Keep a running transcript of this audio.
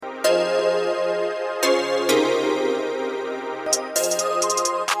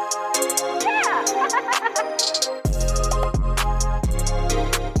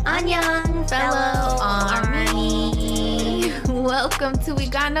welcome to We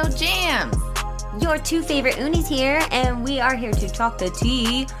Got No Jams. Your two favorite Unis here, and we are here to talk the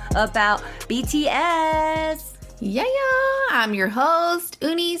tea about BTS. Yeah. I'm your host,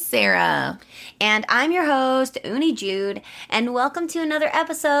 Uni Sarah. And I'm your host, Uni Jude, and welcome to another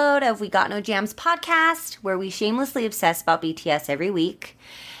episode of We Got No Jams podcast, where we shamelessly obsess about BTS every week.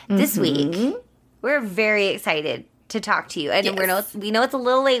 This week, we're very excited to talk to you. And we know it's a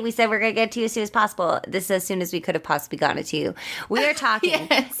little late. We said we're going to get to you as soon as possible. This is as soon as we could have possibly gotten it to you. We are talking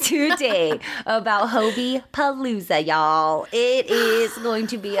today about Hobie Palooza, y'all. It is going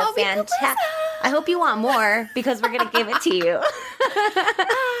to be a fantastic... I hope you want more, because we're going to give it to you.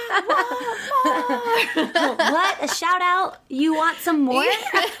 What? A shout out? You want some more?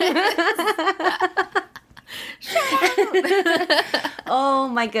 Oh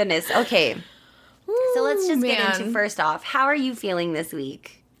my goodness. Okay. So let's just get into first off. How are you feeling this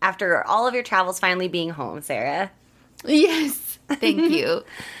week after all of your travels finally being home, Sarah? Yes. Thank you.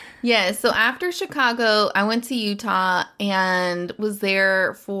 Yes. So after Chicago, I went to Utah and was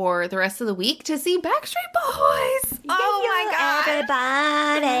there for the rest of the week to see Backstreet Boys. Oh my God.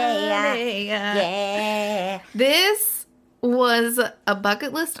 Everybody. Yeah. This was a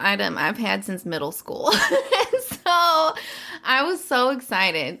bucket list item I've had since middle school. So I was so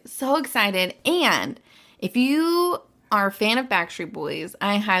excited. And if you are a fan of Backstreet Boys,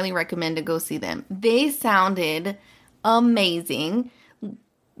 I highly recommend to go see them. They sounded amazing.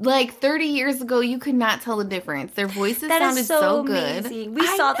 Like 30 years ago, you could not tell the difference. Their voices sounded so good. Amazing. We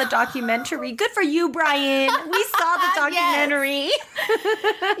saw the documentary. Good for you, Brian. We saw the documentary.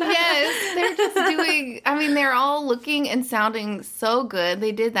 Yes. They're just doing, they're all looking and sounding so good.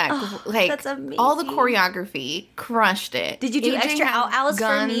 They did that. That's amazing. All the choreography crushed it. Did you do AJ extra hours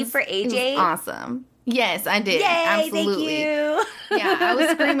for me for AJ? It was awesome. Yes, I did. Yay, absolutely. Thank you. Yeah, I was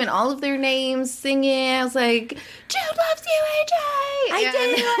screaming all of their names, singing. I was like, Jude loves you, AJ. I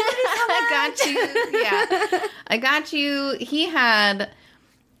got you. Yeah, I got you. He had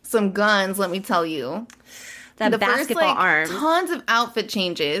some guns, let me tell you. The basketball arms. Tons of outfit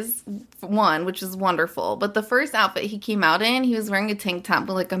changes. One, which is wonderful. But the first outfit he came out in, he was wearing a tank top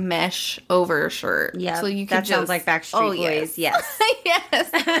with like a mesh over shirt. Yeah, so you could that sounds like Backstreet Boys. Yes.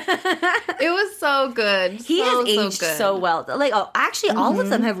 Yes. It was so good. He has aged so well. Like, actually, all of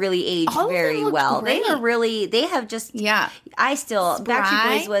them have really aged very well. Great. They have just. Yeah.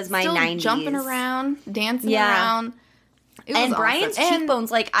 Backstreet Boys was my 90s. Jumping around, dancing around. And Brian's cheekbones,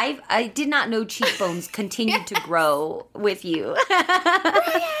 like, I did not know cheekbones continued to grow with you.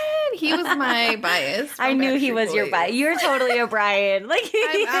 Brian! He was my bias. I knew he was your bias. You're totally a Brian. Like,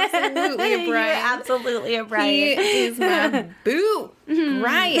 I'm absolutely a Brian. You're absolutely a Brian. He is my boo.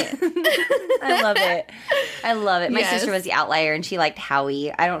 Brian. I love it. My sister was the outlier, and she liked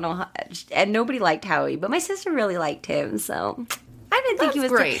Howie. I don't know how, and nobody liked Howie, but my sister really liked him, so... I didn't think he was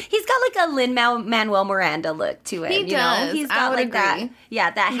great. He's got like a Lin-Manuel Miranda look to him. He does. He's got like agree.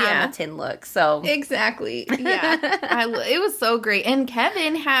 that Hamilton look. So exactly. Yeah. It was so great. And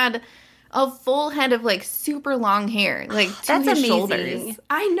Kevin had a full head of like super long hair, like to That's his amazing. shoulders.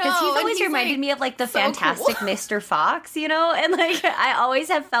 I know. Because he's always reminded me of like the fantastic cool. Mr. Fox, and like I always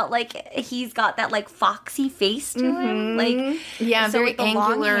have felt like he's got that like foxy face to him. Like very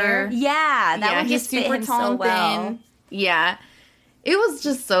angular. Yeah, that would just fit him so well. Thin. Yeah. It was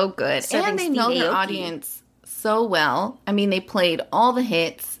just so good. And they know their audience so well. They played all the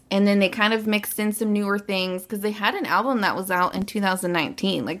hits, and then they kind of mixed in some newer things, because they had an album that was out in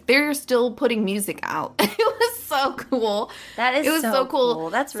 2019. Like, they're still putting music out. It was so cool. It was so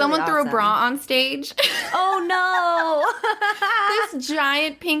cool. That's really Someone threw awesome. a bra on stage. Oh, no. This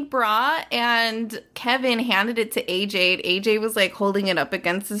giant pink bra, and Kevin handed it to AJ. AJ was, like, holding it up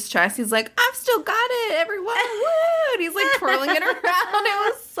against his chest. He's like, I've still got it, everyone. Woo! And he's, like, twirling it around.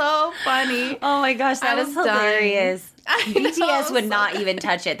 It was so funny. Oh, my gosh. That is hilarious. BTS would not good. even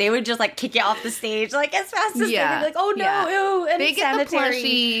touch it. They would just like kick you off the stage like as fast as they could. Like, oh no, ew, and they get the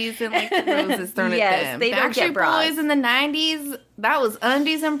plushies and like the roses thrown at them. They don't get bras. Boys in the 90s, that was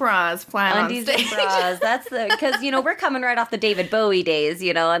undies and bras flying undies on stage. And bras. That's because we're coming right off the David Bowie days,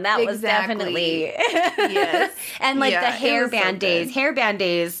 and that was definitely yes. And like the hairband days. Hairband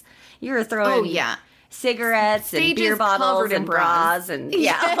days, you were throwing cigarettes Stages and beer bottles and bras and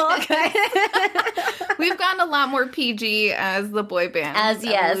We've gotten a lot more PG as the boy band as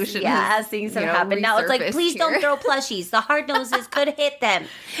things have happened. Now it's like, please don't throw plushies. The hard noses could hit them.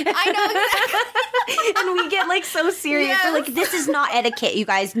 I know. And we get like so serious. Yes. We're like, this is not etiquette, you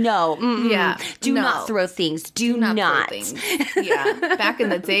guys. No. Do not throw things. Do not. Throw things. Yeah. Back in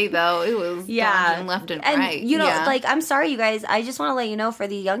the day though, it was dodging left and right. Like, I'm sorry, you guys. I just want to let you know, for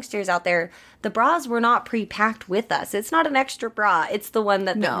the youngsters out there, the bras were not pre-packed with us. It's not an extra bra. It's the one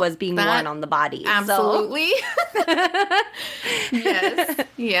that was being worn on the body. Absolutely. Yes.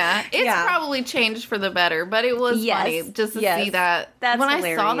 Yeah. It's probably changed for the better, but it was funny just to see that. That's when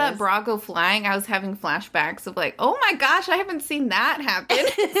hilarious. I saw that bra go flying, I was having flashbacks of like, oh my gosh, I haven't seen that happen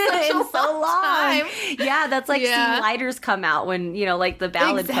in so long time. Yeah, that's like seeing lighters come out when, like the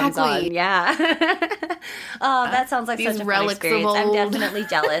ballad comes on. Yeah. Oh, that sounds like such a fun experience. I'm definitely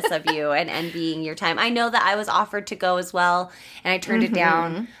jealous of you and envying your time. I know that I was offered to go as well, and I turned it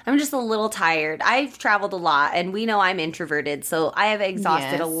down. I'm just a little tired. I've traveled a lot, and we know I'm introverted, so I have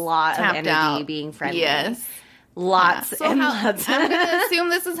exhausted a lot of energy being friendly. Yes. Lots so and lots. I'm going to assume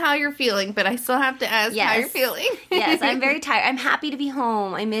this is how you're feeling, but I still have to ask how you're feeling. Yes, I'm very tired. I'm happy to be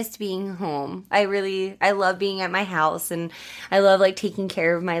home. I missed being home. I love being at my house, and I love like taking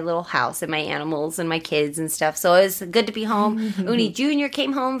care of my little house and my animals and my kids and stuff. So it was good to be home. Uni Jr.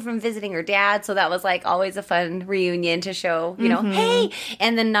 came home from visiting her dad, so that was like always a fun reunion to show, hey.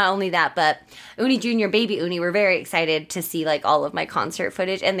 And then not only that, but Uni Jr., baby Uni, were very excited to see like all of my concert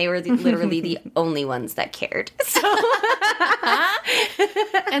footage, and they were literally the only ones that cared. So.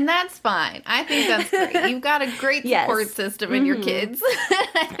 And that's fine. I think that's great. You've got a great support system in your kids.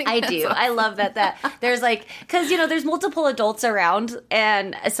 I do. Awesome. I love that there's like, because, there's multiple adults around,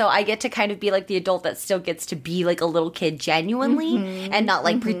 and so I get to kind of be like the adult that still gets to be like a little kid genuinely and not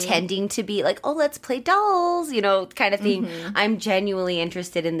like pretending to be like, oh, let's play dolls, kind of thing. I'm genuinely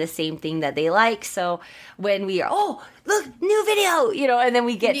interested in the same thing that they like. So when we are, oh, look, new video, and then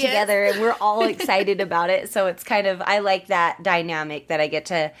we get together and we're all excited about it. So it's kind of, I like that dynamic that I get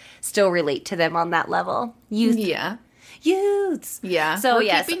to still relate to them on that level. Youths. Yeah. So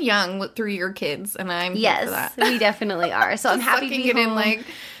we're keeping young through your kids, and I'm here for that. We definitely are. So I'm happy to be home. In like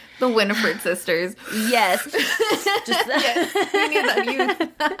the Winifred sisters. Yes. We need that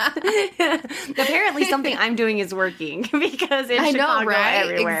youth. Apparently something I'm doing is working because in Chicago, right?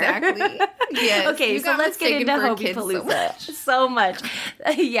 Everywhere. Exactly. Yes. Okay, so let's get into Hokey Palooza. So much.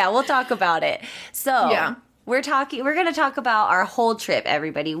 Yeah, we'll talk about it. So we're going to talk about our whole trip,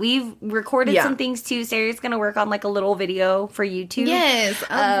 everybody. We've recorded some things too. Sarah's going to work on like a little video for YouTube. Yes,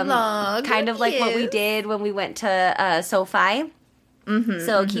 a vlog. Kind of like what we did when we went to SoFi.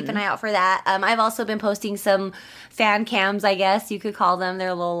 So keep an eye out for that. I've also been posting some fan cams, I guess you could call them. They're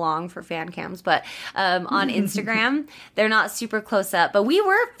a little long for fan cams, but on Instagram. They're not super close up, but we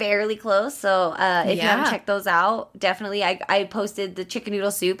were fairly close. So if you haven't checked those out, definitely. I posted the chicken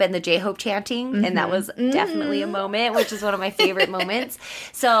noodle soup and the J-Hope chanting, and that was definitely a moment, which is one of my favorite moments.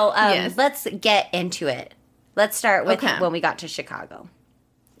 So let's get into it. Let's start with when we got to Chicago.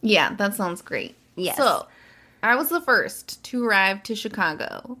 Yeah, that sounds great. Yes. So I was the first to arrive to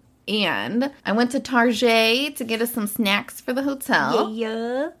Chicago, and I went to Target to get us some snacks for the hotel.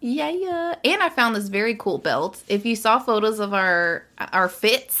 Yeah. And I found this very cool belt. If you saw photos of our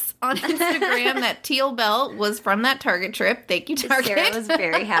fits on Instagram, that teal belt was from that Target trip. Thank you, Target. Sarah was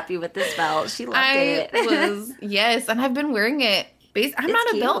very happy with this belt. She loved it. Yes, and I've been wearing it. I'm not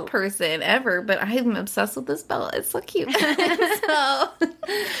a cute. belt person ever, but I'm obsessed with this belt. It's so cute.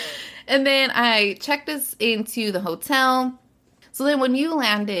 And then I checked us into the hotel. So then when you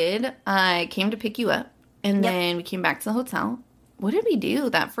landed, I came to pick you up. And then we came back to the hotel. What did we do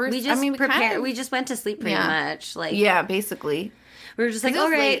that first? We just prepared. We just went to sleep pretty much. Yeah, basically. We were just like, all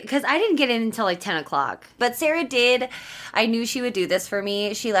right, because I didn't get in until like 10 o'clock. But Sarah did. I knew she would do this for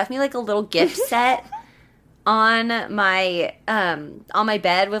me. She left me like a little gift set on my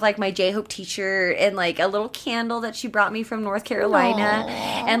bed with like my J-Hope t-shirt and like a little candle that she brought me from North Carolina. Aww.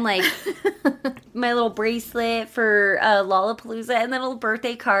 And like my little bracelet for Lollapalooza, and then a little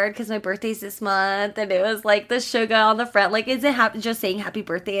birthday card because my birthday's this month, and it was like the sugar on the front. Like, is it just saying happy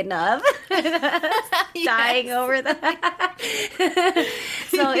birthday enough? Dying over that.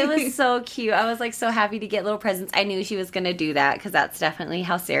 So it was so cute. I was like so happy to get little presents. I knew she was gonna do that because that's definitely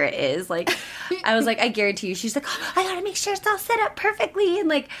how Sarah is. Like, I was like, I guarantee you. She's like, oh, I gotta make sure it's all set up perfectly, and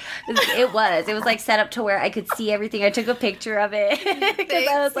like it was like set up to where I could see everything. I took a picture of it because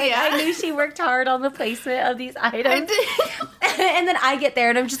I was like, I knew she worked hard on the placement of these items. And then I get there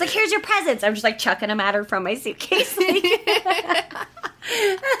and I'm just like, here's your presents. I'm just like chucking them at her from my suitcase.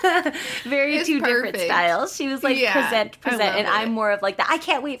 Very it's two perfect. Different styles. She was like, present, and I'm more of like that. I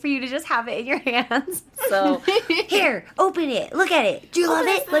can't wait for you to just have it in your hands. So here, open it, look at it. Do you love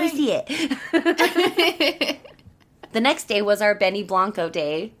it? Let me see it. The next day was our Benny Blanco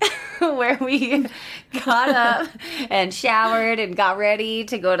day, where we got up and showered and got ready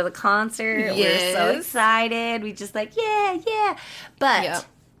to go to the concert. Yes. We were so excited. We just like, yeah. But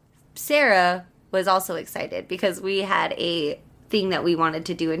Sarah was also excited because we had a thing that we wanted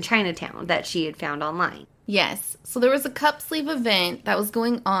to do in Chinatown that she had found online. Yes. So there was a cup sleeve event that was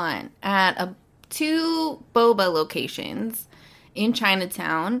going on at 2 boba locations in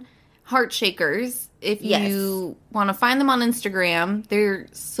Chinatown. Heart Shakers. If you want to find them on Instagram, they're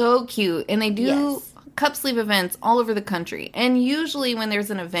so cute. And they do cup sleeve events all over the country. And usually when there's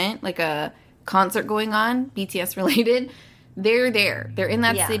an event, like a concert going on, BTS related, they're there. They're in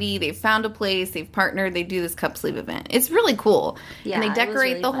that city. They've found a place. They've partnered. They do this cup sleeve event. It's really cool. Yeah, and they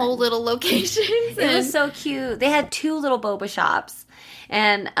decorate really the whole little locations. It was so cute. They had 2 little boba shops.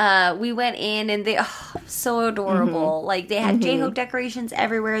 And we went in, and they so adorable. Mm-hmm. Like, they had J-Hope decorations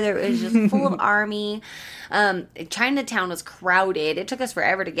everywhere. There was just full of ARMY. Chinatown was crowded. It took us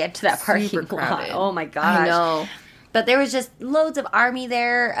forever to get to that parking lot. Oh, my gosh. I know. But there was just loads of ARMY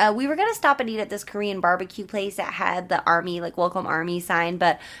there. We were going to stop and eat at this Korean barbecue place that had the ARMY, like, welcome ARMY sign.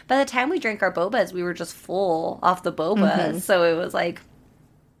 But by the time we drank our bobas, we were just full off the bobas. Mm-hmm. So it was like...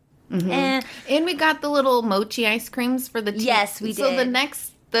 Mm-hmm. And we got the little mochi ice creams for the tea. Yes, we did. So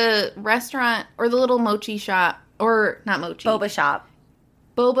the restaurant or the little mochi shop, or not mochi. Boba shop.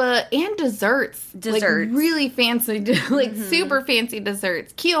 Boba and desserts. Like really fancy, like super fancy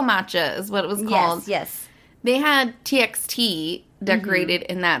desserts. Kyo matcha is what it was called. Yes. They had TXT decorated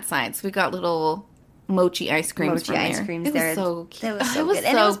in that side. So we got little mochi ice creams from there. It was so cute. It was so good.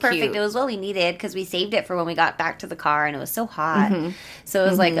 And it was perfect. Cute. It was what we needed because we saved it for when we got back to the car and it was so hot. Mm-hmm. So it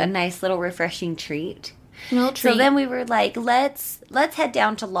was like a nice little refreshing treat. So then we were like, let's head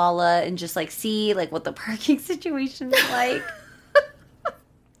down to Lala and just like see like what the parking situation is like.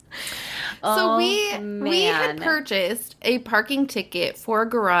 So we had purchased a parking ticket for a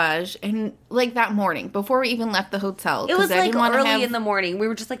garage, and like that morning before we even left the hotel. It was like early in the morning. We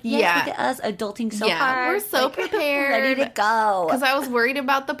were just like, look at us adulting so hard. We're so like, prepared, ready to go. Because I was worried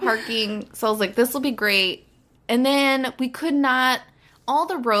about the parking, so I was like, this will be great. And then we could not. All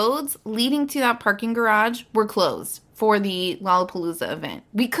the roads leading to that parking garage were closed for the Lollapalooza event.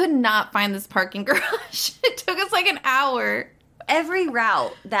 We could not find this parking garage. It took us like an hour. Every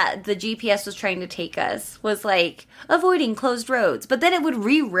route that the GPS was trying to take us was like avoiding closed roads, but then it would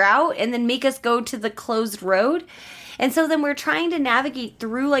reroute and then make us go to the closed road. And so then we're trying to navigate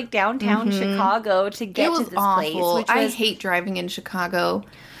through like downtown Chicago to get to this place. I hate driving in Chicago.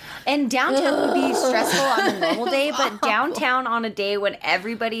 And downtown would be stressful on a normal day, but downtown on a day when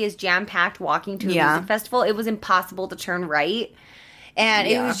everybody is jam-packed walking to a music festival, it was impossible to turn right. And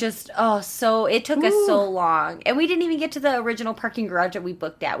it was just, it took us so long. And we didn't even get to the original parking garage that we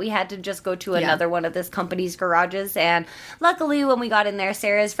booked at. We had to just go to another one of this company's garages. And luckily, when we got in there,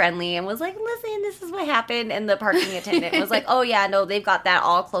 Sarah's friendly and was like, listen, this is what happened. And the parking attendant was like, oh, yeah, no, they've got that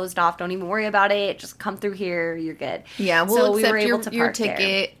all closed off. Don't even worry about it. Just come through here. You're good. Yeah, we'll accept your ticket.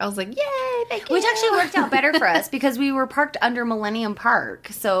 There. I was like, yay, thank you. Which actually worked out better for us because we were parked under Millennium Park.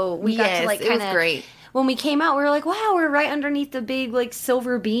 So we got to like kind of... it was great. When we came out, we were like, wow, we're right underneath the big, like,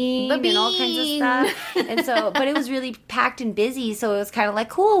 silver beam and all kinds of stuff. And so, but it was really packed and busy, so it was kind of like,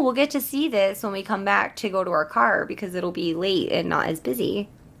 cool, we'll get to see this when we come back to go to our car because it'll be late and not as busy.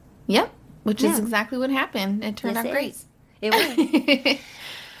 Yep, which is exactly what happened. It turned out great. It was.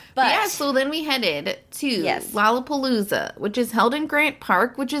 But so then we headed to Lollapalooza, which is held in Grant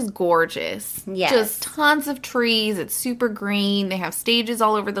Park, which is gorgeous. Yes. Just tons of trees. It's super green. They have stages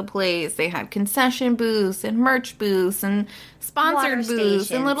all over the place. They had concession booths and merch booths and sponsored booths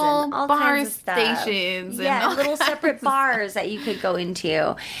and little bar stations. And little separate bars that you could go into.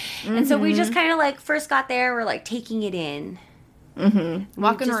 Mm-hmm. And so we just kind of like first got there. We're like taking it in. Mm-hmm.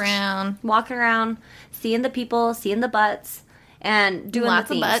 Walking around, seeing the people, seeing the butts. And doing lots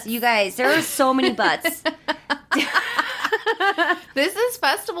the things. Of butts. You guys, there are so many butts. This is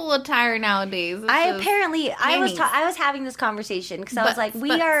festival attire nowadays. I was having this conversation because I was like,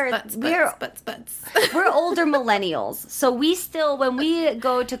 we're older millennials, so we still, when we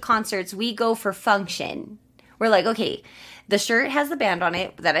go to concerts, we go for function. We're like, okay, the shirt has the band on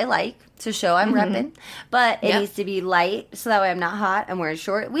it that I like to show I'm repping, but it needs to be light so that way I'm not hot. I'm wearing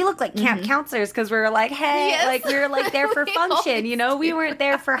short. We look like camp counselors because we were like, hey, like we were like there for function, you know? We weren't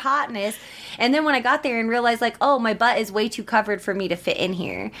there for hotness. And then when I got there and realized like, oh, my butt is way too covered for me to fit in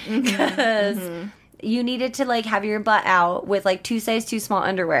here because you needed to like have your butt out with like 2 size too small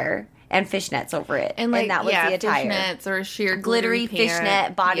underwear. And fishnets over it. And, like, that was the attire. Fishnets or a sheer glittery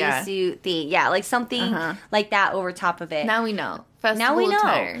fishnet bodysuit thing. Yeah, like something like that over top of it. Now we know. Festival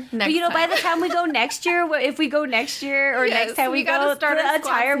attire. But you know, by the time we go next year, if we go next year or next time we go, start the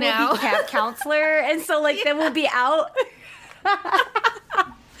attire will be camp counselor. And so, like, then we'll be out.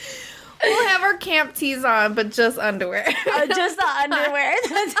 We'll have our camp tees on, but just underwear. Just the underwear.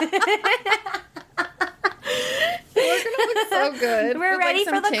 we're gonna look so good. We're ready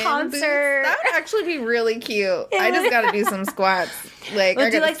for the concert. That would actually be really cute. I just gotta do some squats. Like, we'll I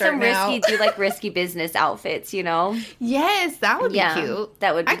do gotta like start some now. risky business outfits, you know? Yes, that would be cute.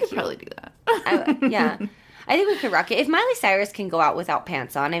 That would be I could cute. probably do that. Yeah. I think we could rock it. If Miley Cyrus can go out without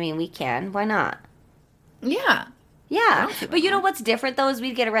pants on, I mean, we can. Why not? Yeah. Yeah. But you know what's different, though, is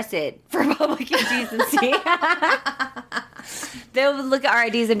we'd get arrested for public indecency. They'll look at our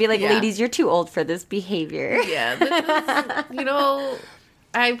IDs and be like, ladies, you're too old for this behavior. Yeah. This is, you know,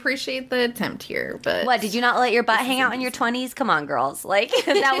 I appreciate the attempt here, but... What, did you not let your butt hang out in your 20s? Come on, girls. Like,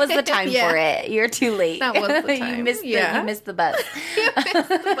 that was the time for it. You're too late. That was the time. You missed the bus. You missed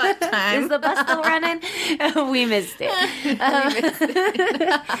the butt time. Is the bus still running? We missed it.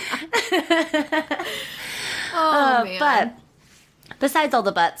 Man. But besides all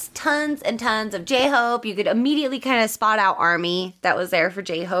the butts, tons and tons of J-Hope. You could immediately kind of spot out Army that was there for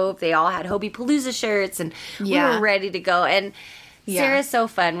J-Hope. They all had Hobie Palooza shirts, and we were ready to go. And Sarah's so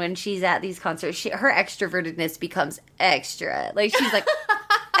fun when she's at these concerts. Her extrovertedness becomes extra. Like, she's like...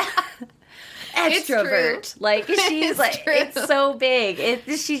 extrovert. Like, she's like, true. It's so big.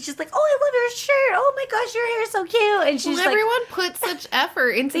 She's just like, oh, I love your shirt. Oh my gosh, your hair's so cute. And she's everyone puts such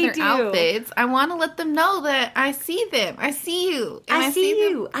effort into their outfits. I want to let them know that I see them. I see you. And I see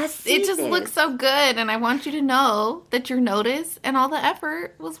you. I see it. Just looks so good, and I want you to know that you're noticed and all the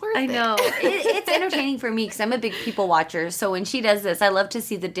effort was worth it. I know. It's entertaining for me because I'm a big people watcher. So when she does this, I love to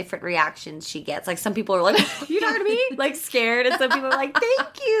see the different reactions she gets. Like, some people are like, you talking to me? Like, scared. And some people are like,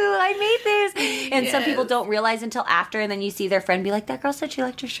 thank you. I made this. And some people don't realize until after, and then you see their friend be like, that girl said she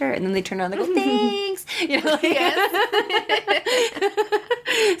liked your shirt. And then they turn around and they go, thanks. You know, like,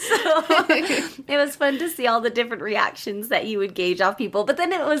 so it was fun to see all the different reactions that you would gauge off people. But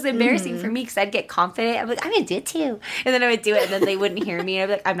then it was embarrassing for me because I'd get confident. I'd be like, I'm going to do it too. And then I would do it, and then they wouldn't hear me. And I'd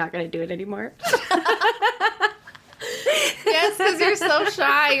be like, I'm not going to do it anymore. Yes, because you're so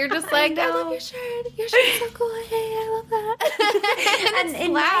shy. You're just like, I love your shirt. Your shirt's so cool. Hey, I love that. and it's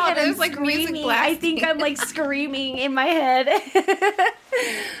loud. There's like music blasting. I think I'm like screaming in my head.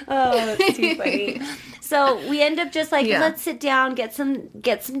 Oh, it's too funny. So we end up just like, let's sit down, get some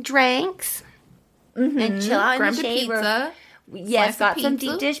drinks, and chill out in the shade. Pizza. Yes, got some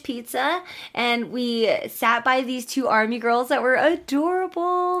deep dish pizza, and we sat by these two Army girls that were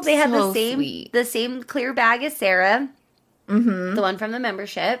adorable. They had the same clear bag as Sarah, the one from the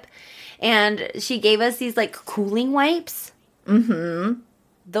membership, and she gave us these like cooling wipes.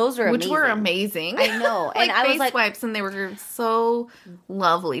 Those were amazing. Which were amazing. I know. Like, and I was like, wipes, and they were so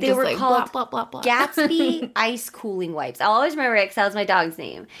lovely. They just were like called blah, blah, blah, blah. Gatsby Ice Cooling Wipes. I'll always remember it because that was my dog's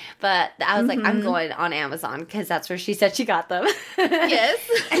name. But I was like, I'm going on Amazon because that's where she said she got them. Yes.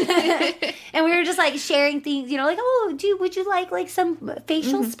 And we were just like sharing things, you know, like, oh, would you like some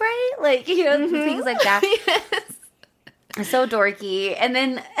facial spray? Like, you know, things like that. Yes. So dorky. And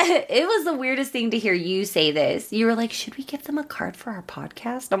then it was the weirdest thing to hear you say this. You were like, should we give them a card for our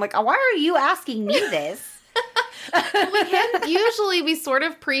podcast? I'm like, why are you asking me this? Usually we sort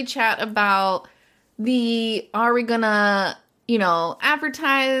of pre-chat about are we gonna,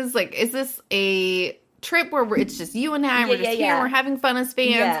 advertise? Like, is this a trip where it's just you and I, we're just here, we're having fun as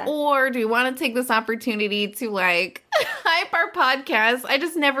fans, or do we want to take this opportunity to like hype our podcast? I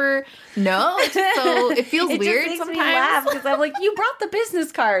just never know. So it feels weird just makes sometimes. Me laugh because I'm like, you brought the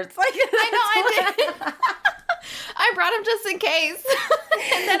business cards. Like, I know I did. I brought them just in case.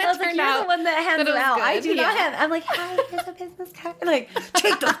 And then it turned out the one that hands them out. Good. I do not have. I'm like, hi, here's a business card. Like,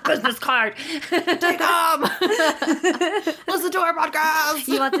 take the business card. Take them. Listen to our podcast.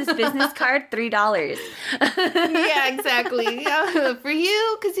 You want this business card? $3. Yeah, exactly. Yeah, for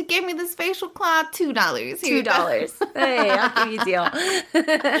you, because you gave me this facial cloth, $2. $2. Hey, I'll give you a deal.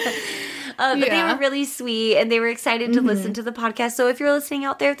 But they were really sweet, and they were excited to listen to the podcast. So if you're listening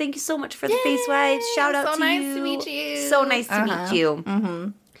out there, thank you so much for the face wipes. Shout out to you. So nice to meet you. So nice to meet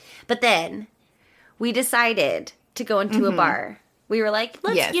you. But then we decided to go into a bar. We were like,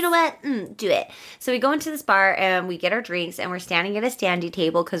 you know what? Do it. So we go into this bar and we get our drinks, and we're standing at a standy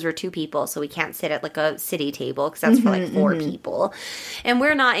table because we're 2 people. So we can't sit at like a city table because that's for like 4 people. And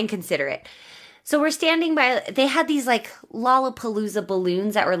we're not inconsiderate. So we're standing by, they had these like Lollapalooza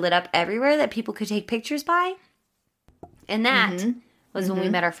balloons that were lit up everywhere that people could take pictures by. And that was when we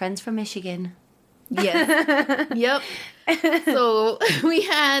met our friends from Michigan. Yes. Yep. So we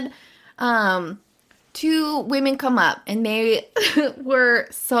had 2 women come up, and they were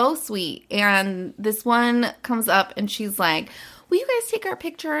so sweet. And this one comes up and she's like, will you guys take our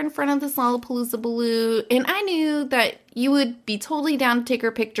picture in front of this Lollapalooza balloon? And I knew that you would be totally down to take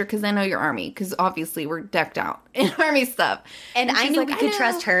our picture because I know you're Army, because obviously we're decked out in Army stuff. And I knew we could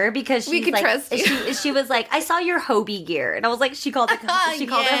trust her because we could trust you. She was like, I saw your Hobie gear. And I was like, she called it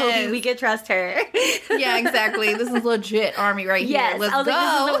Hobie. We could trust her. Yeah, exactly. This is legit Army right here. Yes. Let's I was go.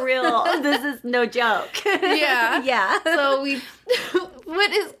 like, this is a real, this is no joke. Yeah. Yeah. So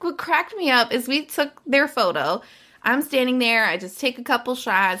what cracked me up is we took their photo. I'm standing there. I just take a couple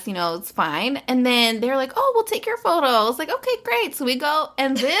shots. It's fine. And then they're like, oh, we'll take your photo. I was like, okay, great. So we go.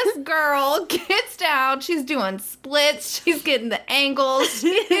 And this girl gets down. She's doing splits. She's getting the angles.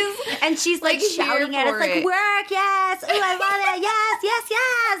 And she's like shouting at us like, work, yes. Oh, I love it. Yes, yes,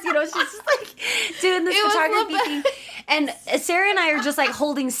 yes. She's just like doing this photography thing. And Sarah and I are just like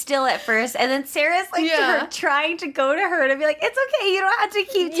holding still at first. And then Sarah's like trying to go to her to be like, it's okay. You don't have to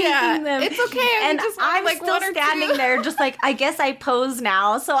keep taking them. It's okay. And I'm like still standing there just like, I guess I pose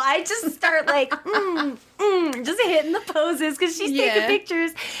now. So I just start like, just hitting the poses because she's taking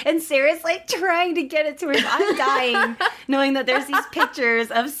pictures. And Sarah's like trying to get it to her. I'm dying knowing that there's these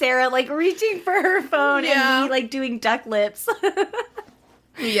pictures of Sarah like reaching for her phone and me like doing duck lips.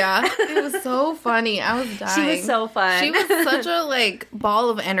 Yeah, it was so funny. I was dying. She was so fun. She was such a ball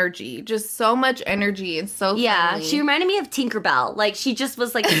of energy, just so much energy and so friendly. She reminded me of Tinkerbell. Like she just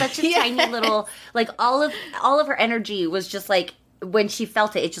was like such a tiny little all of her energy was just like when she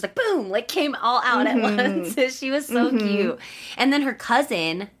felt it just like boom, like came all out at once. She was so cute. And then her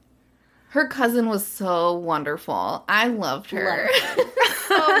cousin was so wonderful. I loved her.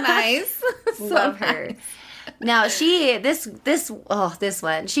 So nice. Love her. Now this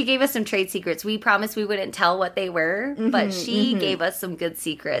one, she gave us some trade secrets. We promised we wouldn't tell what they were, but she gave us some good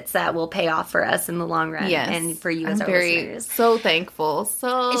secrets that will pay off for us in the long run and for you as our listeners. So thankful.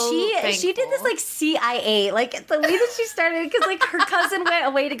 She did this like CIA, like the way that she started, because like her cousin went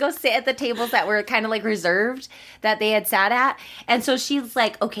away to go sit at the tables that were kind of like reserved that they had sat at. And so she's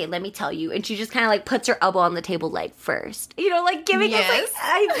like, okay, let me tell you. And she just kind of like puts her elbow on the table like first, like giving us like,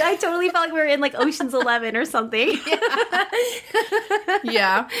 I totally felt like we were in like Ocean's 11 or something.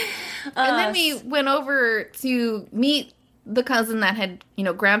 Yeah. And then we went over to meet the cousin that had,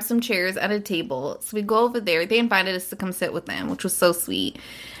 grabbed some chairs at a table. So we go over there. They invited us to come sit with them, which was so sweet.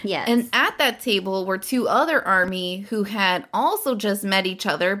 Yes. And at that table were two other Army who had also just met each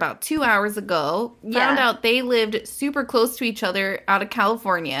other about 2 hours ago. Found out they lived super close to each other out of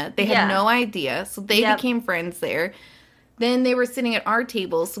California. They had no idea. So they became friends there. Then they were sitting at our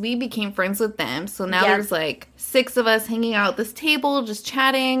table, so we became friends with them. So now there's like 6 of us hanging out at this table, just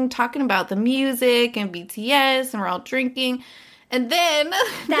chatting, talking about the music and BTS, and we're all drinking. And then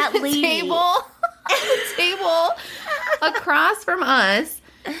that table across from us,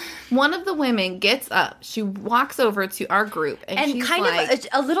 one of the women gets up. She walks over to our group and she's kind of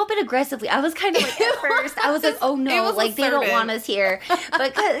a little bit aggressively. I was kind of like at first, I was like, oh no, like they don't want us here.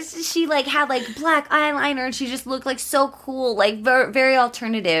 But because she like had like black eyeliner and she just looked like so cool, like very, very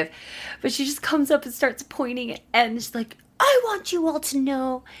alternative. But she just comes up and starts pointing and she's like, I want you all to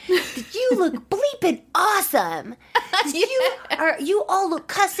know that you look bleeping awesome. You all look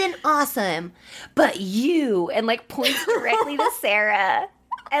cussing awesome. But you, and like points directly to Sarah.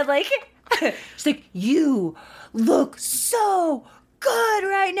 And like, she's like, you look so good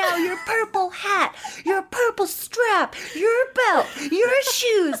right now. Your purple hat, your purple strap, your belt, your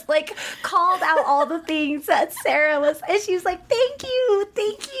shoes. Like, called out all the things that Sarah was. And she was like, thank you.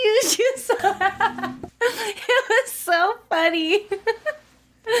 She was so, it was so funny.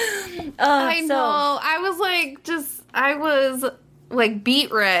 I know. I was like beat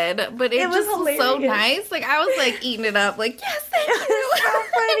red, but it was so nice. Like I was like eating it up. Like yes, thank you. So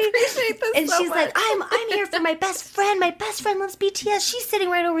funny. I appreciate this. And so she's much. like, I'm here for my best friend. My best friend loves BTS. She's sitting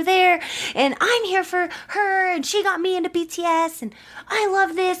right over there, and I'm here for her. And she got me into BTS, and I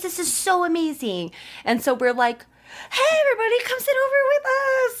love this. This is so amazing. And so we're like, hey, everybody, come sit over with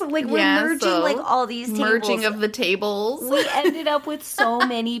us. Like, we're merging, like, all these tables. Merging of the tables. We ended up with so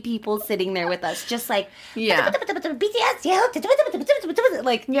many people sitting there with us. Just like, BTS,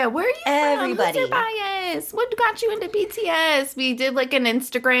 like, yeah, where are you everybody. from? Who's your bias? What got you into BTS? We did, like, an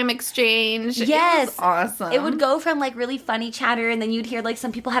Instagram exchange. Yes. It was awesome. It would go from, like, really funny chatter, and then you'd hear, like,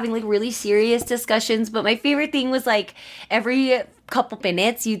 some people having, like, really serious discussions. But my favorite thing was, like, every couple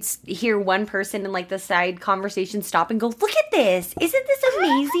minutes you'd hear one person in like the side conversation stop and go, look at this, isn't this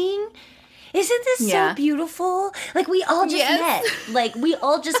amazing, isn't this so beautiful, like we all just met, like we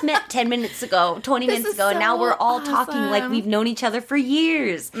all just met 10 minutes ago, 20 minutes ago, and now we're all talking like we've known each other for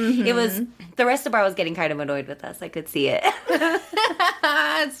years. It was, the rest of our was getting kind of annoyed with us. I could see it.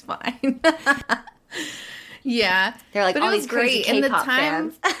 It's fine. Yeah. They're like But all it was these crazy great. And the K-pop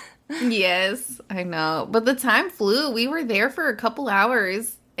time, fans. yes, I know. But the time flew. We were there for a couple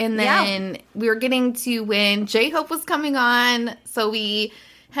hours. And then we were getting to when J-Hope was coming on. So we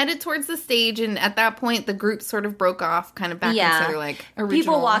headed towards the stage. And at that point, the group sort of broke off kind of back into their, like,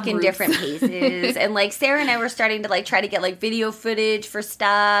 original People walk in groups. different paces. And, like, Sarah and I were starting to, like, try to get, like, video footage for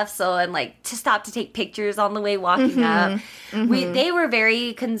stuff. So, and, like, to stop to take pictures on the way walking up. They were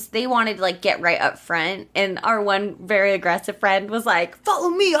very, they wanted to, like, get right up front. And our one very aggressive friend was like,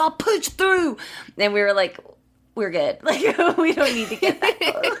 follow me, I'll push through. And we were like, we're good. Like, we don't need to get that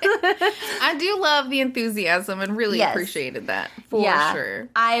close. I do love the enthusiasm and really appreciated that for sure.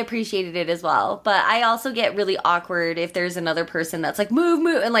 I appreciated it as well. But I also get really awkward if there's another person that's like, move,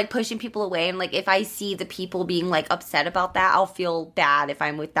 and like pushing people away. And like, if I see the people being like upset about that, I'll feel bad if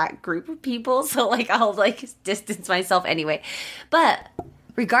I'm with that group of people. So like, I'll like distance myself anyway. But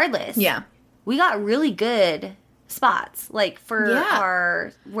regardless, we got really good spots. Like for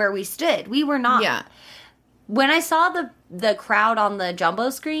our, where we stood, we were not. Yeah. When I saw the crowd on the jumbo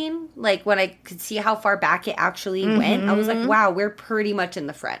screen, like when I could see how far back it actually went, I was like, wow, we're pretty much in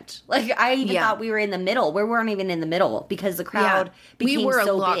the front. Like I even thought we were in the middle. We weren't even in the middle because the crowd became so big. We were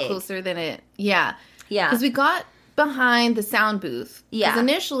a lot closer than it. Yeah. Yeah. Because we got behind the sound booth. Yeah. Because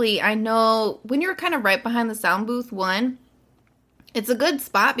initially, I know when you're kind of right behind the sound booth, it's a good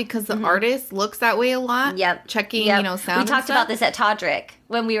spot because the artist looks that way a lot. Yep. Checking, sound. We talked about this at Todrick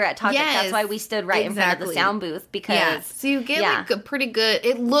when we were at Todrick. Yes, that's why we stood right in front of the sound booth because so you get like a pretty good.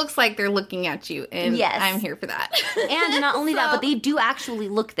 It looks like they're looking at you, and I'm here for that. And not only that, but they do actually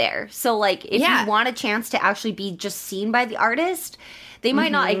look there. So like, if you want a chance to actually be just seen by the artist, they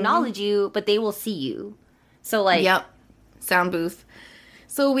might not acknowledge you, but they will see you. So like, sound booth.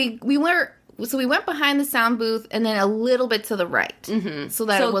 So we went behind the sound booth and then a little bit to the right, so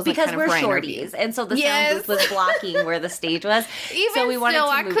that it was because kind of we're right shorties, and so the sound booth was blocking where the stage was. Even so we wanted still,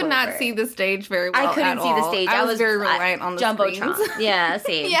 to I move could not over. see the stage very well. I couldn't see the stage. I was very reliant on the Jumbotron. screens. Yeah,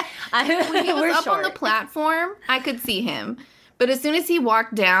 same. When he was up on the platform, I could see him, but as soon as he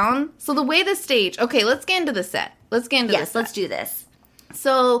walked down, so the way the stage. Okay, let's get into the set. Let's get into this. Let's do this.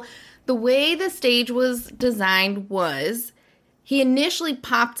 So the way the stage was designed was he initially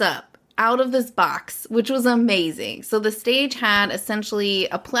popped up out of this box, which was amazing. So the stage had essentially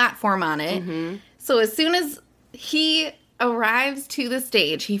a platform on it. So as soon as he arrives to the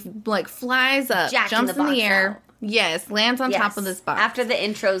stage, he like flies up, jumps in the air. Out. Yes, lands on top of this box. After the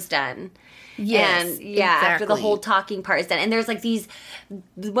intro's done. Yes, and after the whole talking part is done. And there's like these,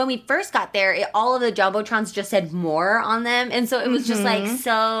 when we first got there, all of the Jumbotrons just said more on them. And so it was just like,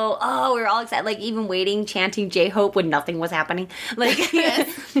 we were all excited, like even waiting, chanting J-Hope when nothing was happening. Like,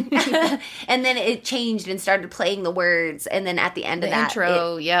 and then it changed and started playing the words. And then at the end of that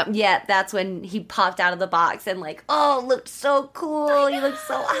intro, that's when he popped out of the box and like, looked so cool. He looked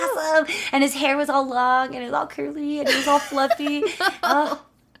so awesome. And his hair was all long and it was all curly and it was all fluffy.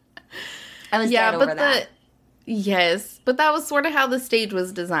 I was dead over that. But that was sort of how the stage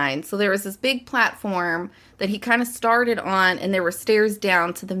was designed. So there was this big platform that he kind of started on, and there were stairs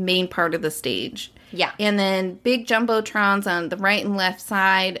down to the main part of the stage. Yeah. And then big jumbotrons on the right and left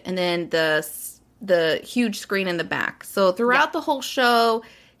side, and then the huge screen in the back. So throughout the whole show,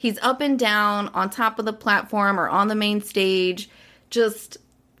 he's up and down on top of the platform or on the main stage, just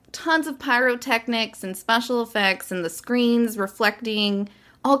tons of pyrotechnics and special effects and the screens reflecting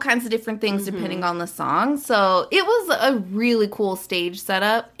all kinds of different things depending on the song. So it was a really cool stage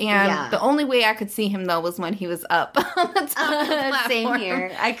setup. And the only way I could see him, though, was when he was up on the top of the platform. Same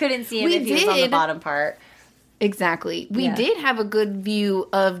here. I couldn't see him if he was on the bottom part. Exactly. We did have a good view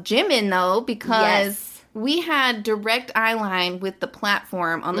of Jimin, though, because we had direct eye line with the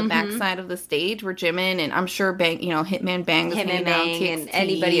platform on the back side of the stage where Jimin and I'm sure Hitman Bang was hanging out, and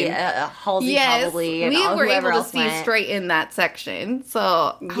anybody, Halsey probably, and we were able to see straight in that section. So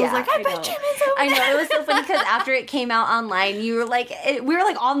I was like, I bet Jimin's over there. I know, it was so funny because after it came out online, you were like, we were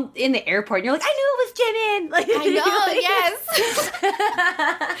like in the airport, and you're like, I knew it was Jimin. Like, I know,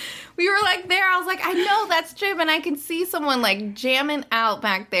 yes. We were like there. I was like, I know that's Jimin. I can see someone like jamming out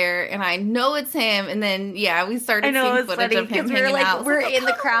back there, and I know it's him. And then we started seeing footage of him hanging out. We're in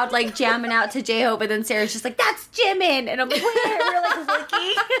the crowd like jamming out to J-Hope, and then Sarah's just like, that's Jimin, and I'm like, where? We're like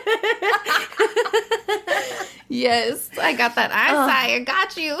looking. Yes, I got that eyesight. I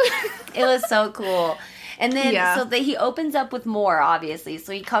got you. It was so cool. And then he opens up with more, obviously.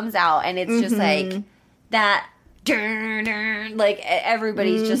 So he comes out, and it's just like that. Like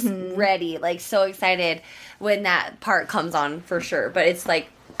everybody's just ready, like so excited when that part comes on for sure. But it's like,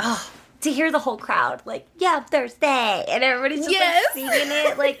 to hear the whole crowd, like, yeah, Thursday, and everybody's just like singing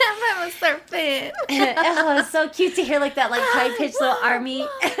it, like that was so fit. Oh, it's so cute to hear like that, like high pitched little army.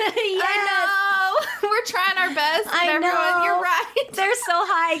 Yes. I know. We're trying our best. I everyone, know. You're right. They're so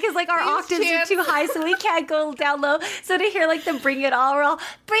high because like our octaves are too high, so we can't go down low. So to hear like them bring it all, we're all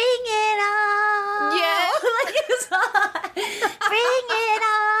bring it all. Yeah. Like it's bring it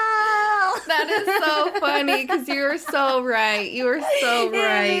all. That is so funny because you were so right. You were so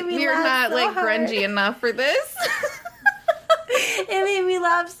right. You're not so like hard. grungy enough for this. It made me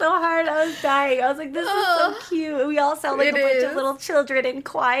laugh so hard. I was dying. I was like, this is so cute. We all sound like a bunch of little children in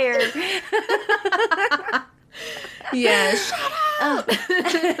choir. Yeah, shut up.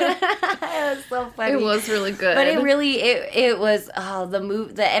 It was so funny. It was really good. But it was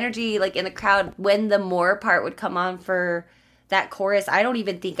the energy like in the crowd when the more part would come on for that chorus. I don't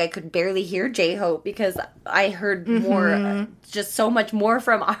even think I could barely hear J-Hope because I heard more, just so much more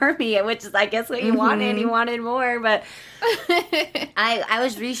from Army, which is I guess what you wanted. You wanted more, but I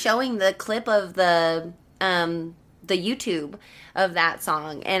was re-showing the clip of the YouTube of that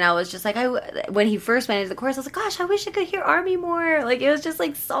song, and I was just like, when he first went into the chorus, I was like, gosh, I wish I could hear Army more. Like, it was just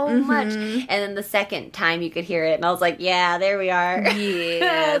like so much. And then the second time you could hear it, and I was like, yeah, there we are.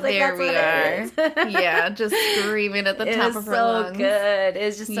 Yeah, like, there we are. Yeah, just screaming at the top of her lungs. It was so good. It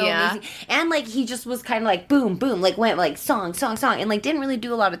was just so amazing. And like he just was kind of like boom, boom, like went like song, song, song, and like didn't really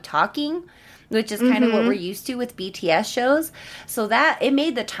do a lot of talking, which is kind of what we're used to with BTS shows. So that it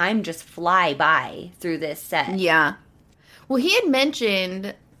made the time just fly by through this set. Yeah. Well, he had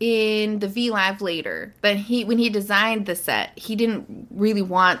mentioned in the V Live later that when he designed the set, he didn't really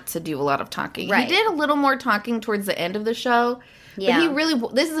want to do a lot of talking. Right. He did a little more talking towards the end of the show. Yeah.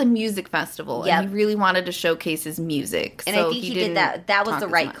 But this is a music festival, and he really wanted to showcase his music. And I think he did that. That was the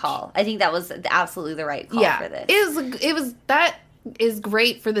right call. I think that was absolutely the right call for this. It was that is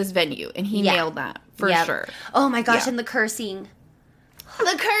great for this venue, and he nailed that for sure. Oh my gosh, and the cursing.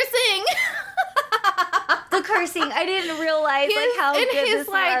 The cursing! The cursing. I didn't realize how good this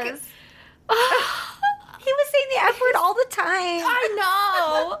was. He was saying the F word all the time. I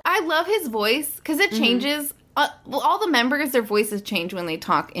know. I love his voice because it changes. All the members, their voices change when they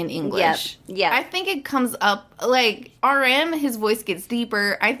talk in English. Yeah. I think it comes up, like, RM, his voice gets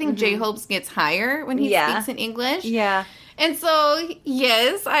deeper. I think J-Hope's gets higher when he speaks in English. Yeah. And so,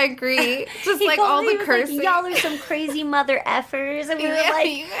 yes, I agree. Just like all the cursing. Like, y'all are some crazy mother effers. And we were like,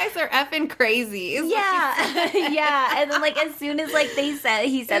 you guys are effing crazy. Yeah. And then like as soon as like he said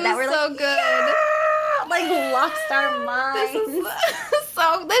that, we're so like, good. Yeah! Like lost our minds.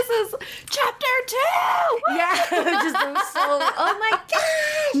 This is chapter 2. Yeah. Just so, oh my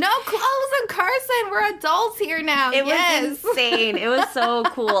gosh. No clothes and Carson. We're adults here now. It was insane. It was so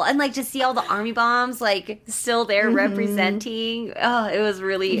cool. And like to see all the army bombs like still there representing. Oh, it was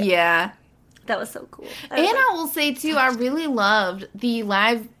really that was so cool. I will say too, I really loved the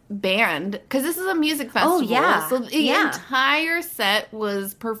live band because this is a music festival. Oh yeah. So the entire set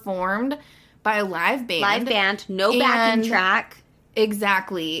was performed by a live band. No backing track.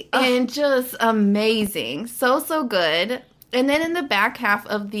 Exactly. And just amazing. So good. And then in the back half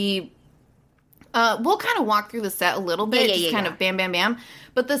of the we'll kind of walk through the set a little bit, kind of bam, bam, bam.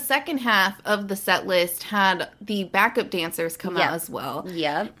 But the second half of the set list had the backup dancers come out as well.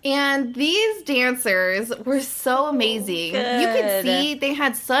 Yep. And these dancers were so amazing. You could see they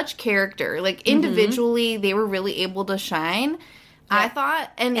had such character. Like, individually, they were really able to shine. I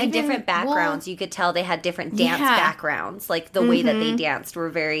thought. And different backgrounds. You could tell they had different dance backgrounds. Like, the way that they danced were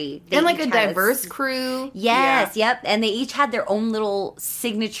very... And, like, a diverse crew. Yes, yep. And they each had their own little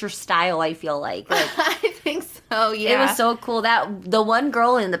signature style, I feel like. I think so, yeah. It was so cool. The one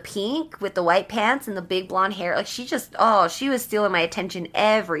girl in the pink with the white pants and the big blonde hair, like, she was stealing my attention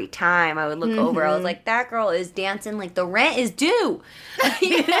every time I would look over. I was like, that girl is dancing like the rent is due.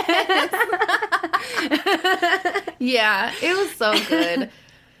 Yeah, it was so good.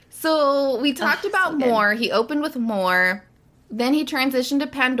 So we talked about More. He opened with More. Then he transitioned to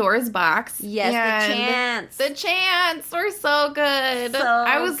Pandora's Box. Yes, the chants. The chants were so good.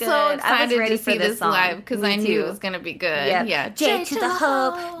 I was good. so excited to see this song. live because I knew it was going to be good. Yeah. J to the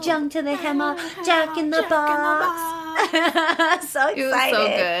hope, jump to the hammer, Jack in the box. So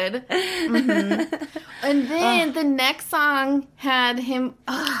excited. It was so good. And then the next song had him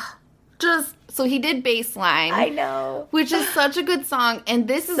just So he did Baseline. I know. Which is such a good song. And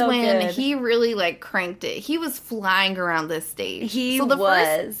this is So when good. he really, like, cranked it. He was flying around this stage. He so the was.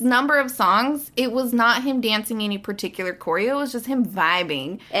 first number of songs, it was not him dancing any particular choreo. It was just him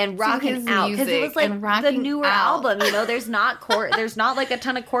vibing. And to rocking his out. Because it was music and like the rocking newer out. album, you know, there's not like a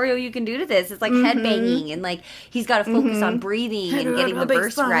ton of choreo you can do to this. It's like Mm-hmm. headbanging and like he's got to focus on breathing and getting the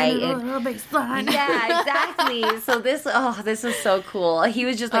verse right. And yeah, exactly. So this is so cool. He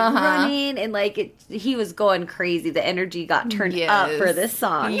was just like running and like he was going crazy. The energy got turned up for this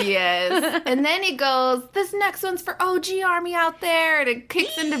song. Yes. And then he goes, this next one's for OG Army out there. And it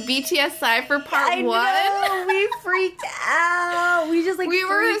kicks into BTS Cypher Part 1. Know, we freaked out. We just like We were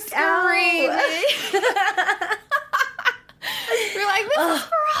freaked screaming. out. We're like, this is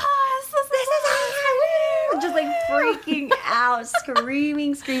for us. This is us. Just like freaking out,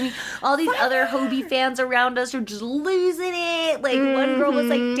 screaming. All these other Hobie fans around us are just losing it. Like one girl was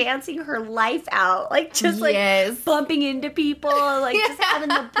like dancing her life out, like just like bumping into people, like just having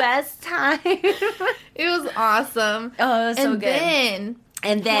the best time. It was awesome. Oh, it was so good.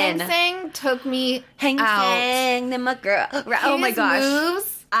 And then Hang Sang took me Hang out. Sang, then my girl. Oh my His gosh.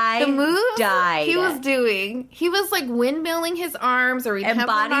 moves. I The moves died. he was doing. He was like windmilling his arms, or he'd And have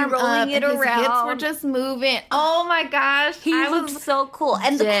body one arm rolling up, it and his hips around. were just moving. Oh my gosh, He looked so cool.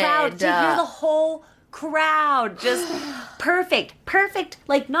 And the crowd, to hear the whole crowd just perfect,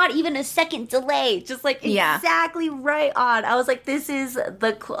 like not even a second delay, just like exactly right on. I was like, this is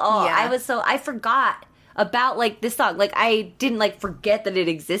the I forgot about like this song. Like I didn't like forget that it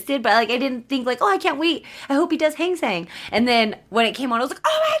existed, but like I didn't think like, oh, I can't wait, I hope he does Hang Sang. And then when it came on, I was like,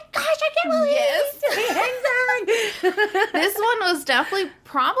 oh my gosh, I can't believe he's doing Hang Sang. This one was definitely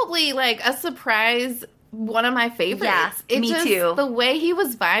probably like a surprise, one of my favorites. Yeah, me too. The way he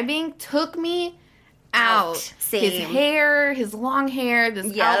was vibing took me out. Same. His hair, his long hair,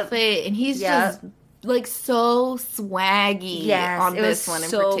 this outfit, and he's just like so swaggy on this one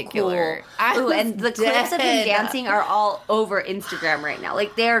in particular. Cool. And the clips of him dancing are all over Instagram right now.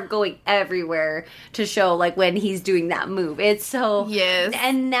 Like they're going everywhere to show like when he's doing that move. It's so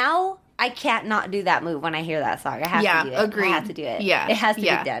And now I can't not do that move when I hear that song. I have to do it. Agreed. I have to do it. Yeah, it has to be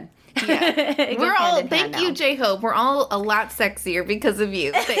done. Yeah. We're all, thank you, J-Hope. We're all a lot sexier because of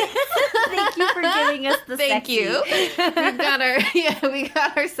you. Thanks. Thank you for giving us the Thank sexy. you. We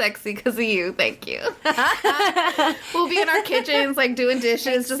got our sexy because of you. Thank you. We'll be in our kitchens, like doing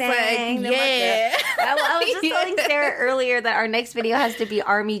dishes, just like, yeah. I was just telling Sarah earlier that our next video has to be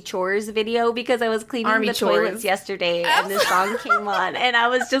Army Chores video because I was cleaning the toilets yesterday and this song came on and I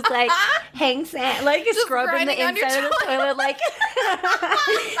was just like, Hang Sang, like just scrubbing the inside of the toilet, like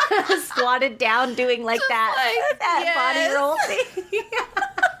squatted down doing like that body roll thing.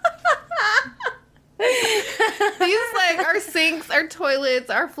 These like our sinks, our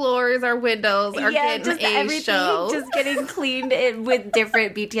toilets, our floors, our windows are getting just a everything show. Just getting cleaned in with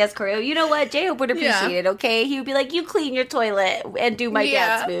different BTS choreo. You know what? J-Hope would appreciate it, okay? He would be like, you clean your toilet and do my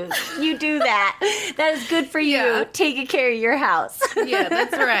dance moves. You do that. That is good for you. Taking care of your house. Yeah,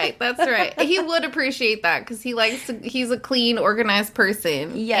 that's right. That's right. He would appreciate that because he's a clean, organized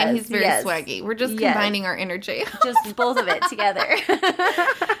person. Yes. And he's very swaggy. We're just combining our energy. Just both of it together.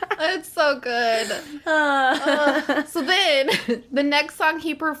 It's so good. So then, the next song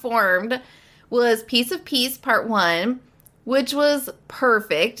he performed was Piece of Peace Part 1, which was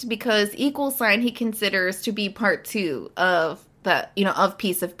perfect because Equal Sign he considers to be Part 2 of of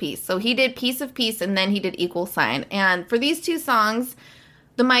Piece of Peace. So he did Piece of Peace and then he did Equal Sign. And for these two songs,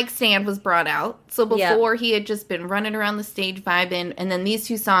 the mic stand was brought out. So before he had just been running around the stage vibing, and then these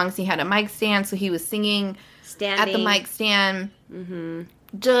two songs he had a mic stand, so he was singing at the mic stand. Mm-hmm.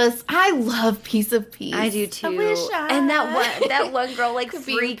 I love Piece of Peace. I do too. And that one girl like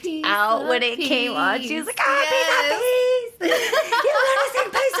freaked out when it came on. She was like, Piece of Peace. You want to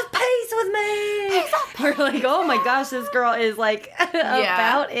sing Piece of Peace with me? We're like, oh my gosh, this girl is like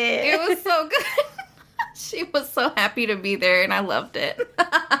about it. It was so good. She was so happy to be there, and I loved it.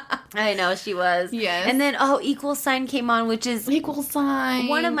 I know, she was. Yes. And then, Equal Sign came on, which is... Equal Sign.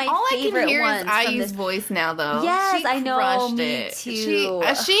 One of my favorite ones. All I can hear is IU's voice now, though. Yes, I know. Crushed me it. too.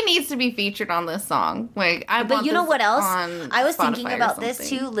 She needs to be featured on this song. Like, but you know what else? I was thinking about this,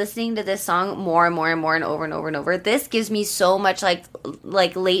 too, listening to this song more and more and more and over and over and over. This gives me so much, like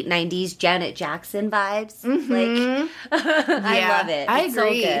late 90s Janet Jackson vibes. Mm-hmm. Like, I love it. It's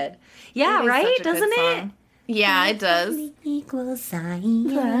agree. So good. Yeah, right? Doesn't it? Yeah, it does. Equal sign.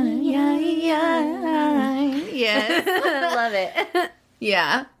 Yes. I love it.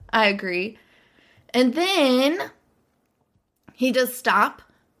 Yeah, I agree. And then he does Stop,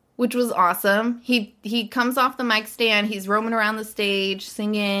 which was awesome. He comes off the mic stand. He's roaming around the stage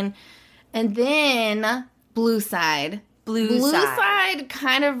singing. And then Blue Side. Blue Side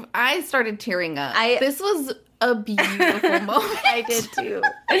kind of, I started tearing up. This was a beautiful moment. I did too.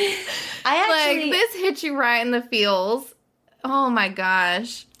 I this hit you right in the feels. Oh my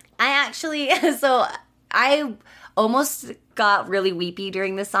gosh. So I almost got really weepy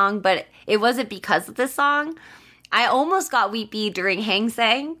during this song, but it wasn't because of this song. I almost got weepy during Hang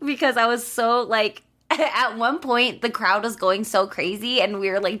Sang because I was so like, at one point the crowd was going so crazy and we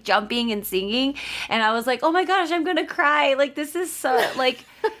were like jumping and singing and I was like, oh my gosh, I'm gonna cry. Like this is so like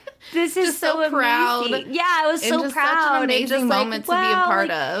this is so proud. Amazing. Yeah, I was so proud. Such an amazing moment to be a part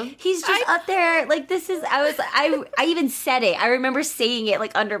of. He's just up there. Like this is. I even said it. I remember saying it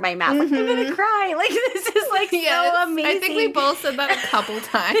like under my mouth. Like I'm gonna cry. Like this is like so amazing. I think we both said that a couple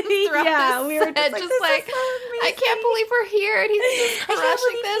times. Yeah, we were just like so I can't believe we're here and he's just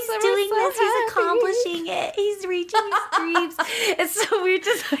crushing this. He's doing this. He's accomplishing it. He's reaching his dreams. And so we're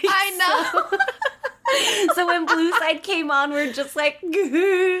just like, I know. So when Blue Side came on, we're just like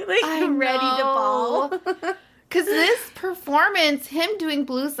ready to bawl. Because this performance, him doing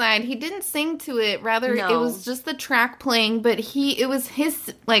Blue Side, he didn't sing to it. Rather, it was just the track playing. But it was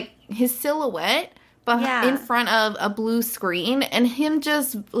his silhouette in front of a blue screen, and him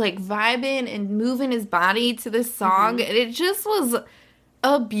just like vibing and moving his body to this song. And it just was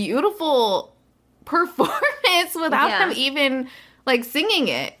a beautiful performance without him even like singing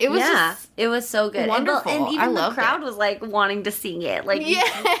it. It was just it was so good. Wonderful. And even the crowd was like wanting to sing it. Like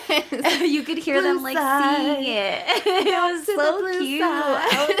you could hear them like singing it. It was so cute.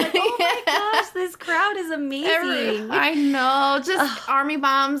 I was like, oh my gosh, this crowd is amazing. I know. Just army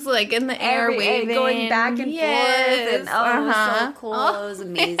bombs like in the air waving. Going back and forth. And it was so cool. It was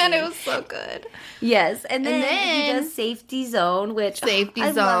amazing. And it was so good. Yes. And then he does Safety Zone, which I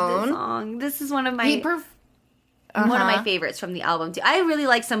love this song. This is one of my one of my favorites from the album, too. I really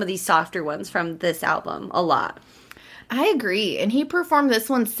like some of these softer ones from this album a lot. I agree. And he performed this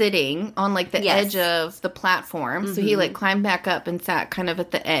one sitting on, like, the edge of the platform. Mm-hmm. So he, like, climbed back up and sat kind of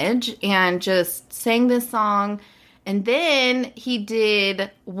at the edge and just sang this song. And then he did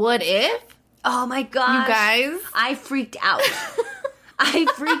What If? Oh, my gosh. You guys? I freaked out. I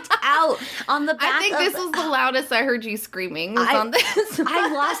freaked out on the back. I think this was the loudest I heard you screaming on this.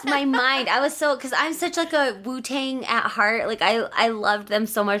 I lost my mind. I was so, because I'm such like a Wu-Tang at heart. Like I loved them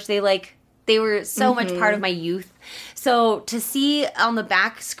so much. They were so much part of my youth. So to see on the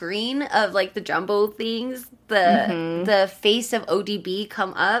back screen of like the jumbo things, the face of ODB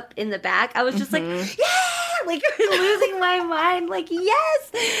come up in the back, I was just like, yeah! Like losing my mind. Like, yes,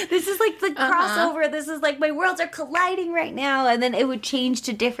 this is like the crossover. This is like my worlds are colliding right now. And then it would change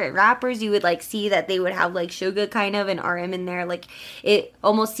to different rappers. You would like see that they would have like Suga kind of and RM in there. Like it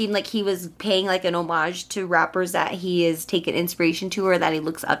almost seemed like he was paying like an homage to rappers that he has taken inspiration to or that he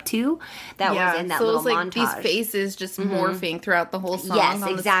looks up to. That was in that little montage. These faces just morphing throughout the whole song. Yes, on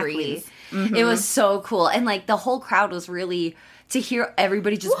exactly. The screens. It was so cool. And like the whole crowd was really, to hear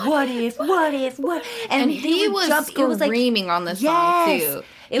everybody just what if, and he was screaming on the song too.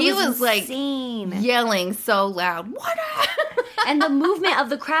 He was insane. Like yelling so loud, what if? And the movement of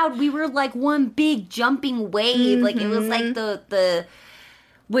the crowd, we were like one big jumping wave. Like it was like the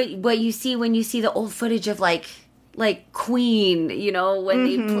what you see when you see the old footage of like Queen, you know,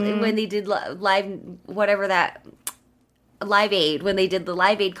 when they did live whatever that Live Aid, when they did the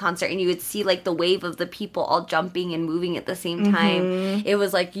Live Aid concert, and you would see like the wave of the people all jumping and moving at the same time. It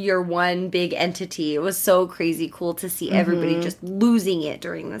was like your one big entity. It was so crazy cool to see everybody just losing it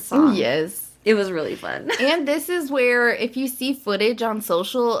during the song. Yes. It was really fun. And this is where, if you see footage on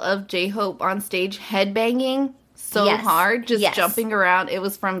social of J-Hope on stage headbanging hard, just jumping around, it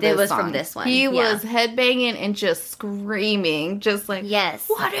was from this song. From this one. He was headbanging and just screaming, just like,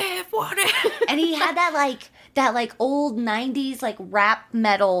 what if? And he had that old 90s like rap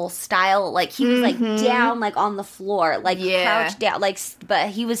metal style, like he was like down like on the floor, like crouched down, like, but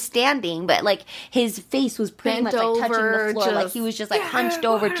he was standing, but like his face was pretty much like touching the floor, like he was just like hunched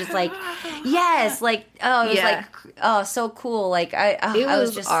over, just like like it was so cool. Like I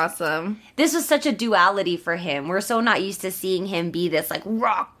was just awesome. This was such a duality for him. We're so not used to seeing him be this like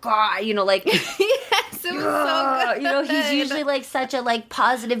rock guy, you know, like yes, it was so good. You know, he's usually like such a like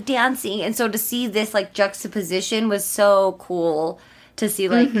positive dancing, and so to see this like juxtaposition was so cool to see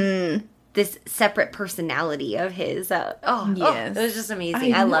like this separate personality of his. It was just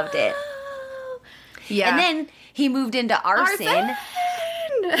amazing. I loved it. Yeah, and then he moved into Arson.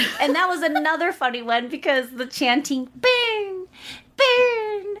 And that was another funny one because the chanting burn,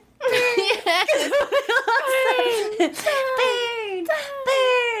 burn. Burn,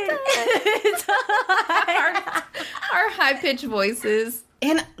 our high-pitched voices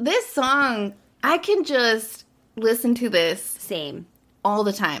And this song, I can just listen to this Same. all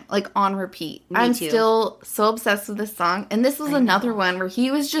the time, like on repeat. Me I'm too. still so obsessed with this song. And this was another one where he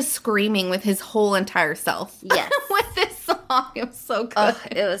was just screaming with his whole entire self. Yes. With this song. It was so good. Oh,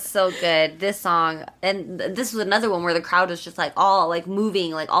 it was so good. This song, and this was another one where the crowd was just like all like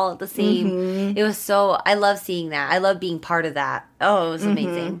moving, like all at the same. It was so, I love seeing that. I love being part of that. Oh, it was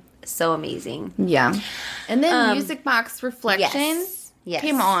amazing. So amazing. Yeah. And then Music Box Reflection Yes.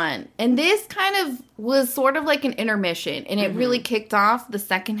 came on. And this kind of was sort of like an intermission. And it really kicked off the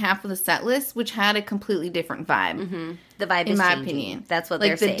second half of the set list, which had a completely different vibe. The vibe In is my changing. opinion. That's what like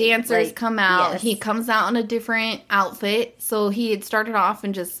they're the saying. dancers Like, come out. yes. He comes out in a different outfit. So he had started off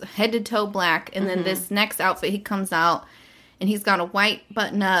in just head to toe black. And then this next outfit, he comes out and he's got a white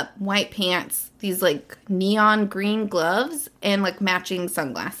button up, white pants, these like neon green gloves, and like matching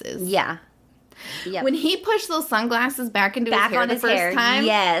sunglasses. Yeah. Yep. When he pushed those sunglasses back into Back his hair on the his first hair. time.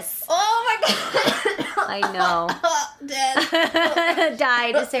 Yes. Oh my god. I know. Dead.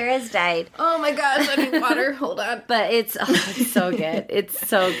 Died. Sarah's died. Oh my gosh, I need water. Hold on. But it's so good. It's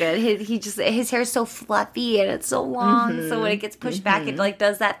so good. His hair's so fluffy and it's so long. So when it gets pushed back, it like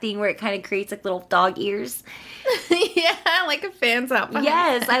does that thing where it kind of creates like little dog ears. Yeah, like a fan's out behind.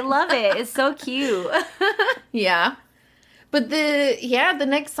 Yes, I love it. It's so cute. Yeah. But the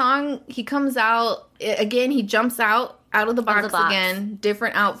next song, he comes out, again, he jumps out of the box, again,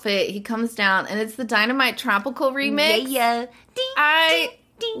 different outfit. He comes down, and it's the Dynamite Tropical remix. Yeah. Ding, I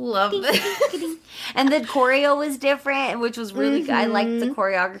ding, love ding, this. ding, ding. And the choreo was different, which was really good. I liked the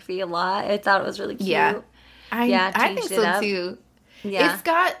choreography a lot. I thought it was really cute. Yeah. I changed think it so up. too. Yeah. It's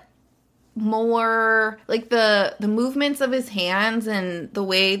got more like the movements of his hands and the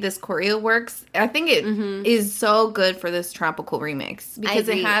way this choreo works. I think it is so good for this tropical remix because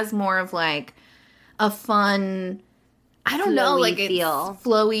it agree. has more of like a fun, I don't know, Flowy like it's feel.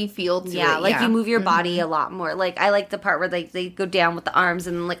 flowy feel to it. Yeah, like you move your body a lot more. Like I like the part where like they go down with the arms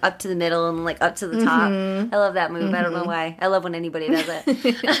and like up to the middle and like up to the top. I love that move. I don't know why. I love when anybody does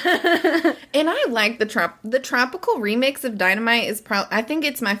it. And I like the tropical remix of Dynamite is I think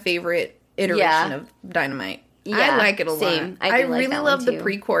it's my favorite iteration of Dynamite. Yeah, I like it a same. lot. I do like really that one love the too.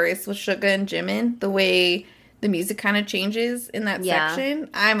 pre-chorus with Suga and Jimin, the way the music kind of changes in that Yeah. section.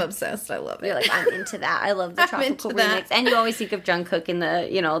 I'm obsessed. I love it. You're like, I'm into that. I love the I'm tropical into that. remix. And you always think of Jungkook in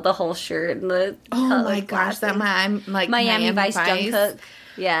the, the whole shirt and the oh color my gosh, that glasses. Miami Vice Jungkook.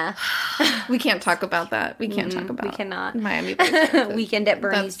 Yeah. We can't talk about that. We can't talk about we cannot. Miami Vice Jungkook. Weekend at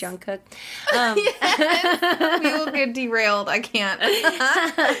Bernie's Jungkook. We will get derailed. I can't.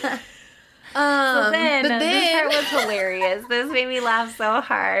 So then, but this part was hilarious. This made me laugh so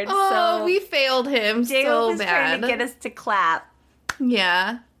hard. Oh, so we failed him J-Hope so was bad. trying to get us to clap.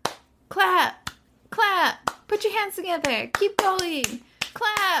 Yeah. Clap. Clap. Put your hands together. Keep going.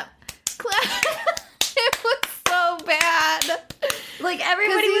 Clap. Clap. It was so bad. Like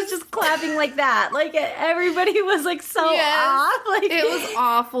everybody was just clapping like that. Like everybody was like so off. Like It was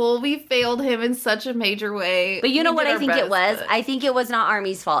awful. We failed him in such a major way. But you know We what did I our think it best, was? but- I think it was not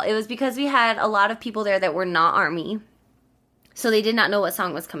Army's fault. It was because we had a lot of people there that were not Army. So they did not know what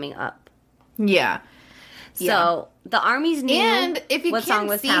song was coming up. Yeah. So the Armies knew And if you what song can't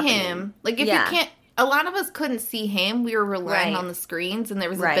was see happening. him, like if Yeah. you can't, a lot of us couldn't see him. We were relying Right. on the screens, and there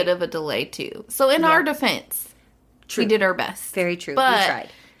was Right. a bit of a delay too. So in our defense, True. we did our best. Very true. But We tried.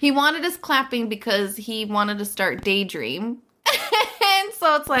 he wanted us clapping because he wanted to start Daydream. And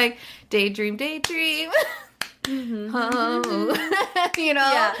so it's like, Daydream, Daydream. Oh. You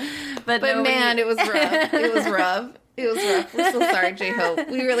know? Yeah. But man, it was rough. It was rough. It was rough. We're so sorry, J-Hope.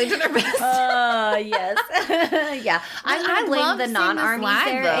 We really did our best. Yes. Yeah. I'm I going to blame love the seeing this non-armies live,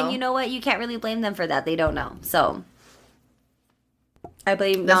 there. though. And you know what? You can't really blame them for that. They don't know. So I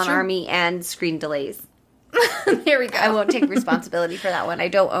blame That's true. non-army and screen delays. There we go. I won't take responsibility for that one. I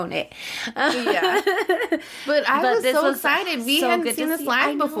don't own it. Yeah. But I was this so excited. We so hadn't good seen to this see. live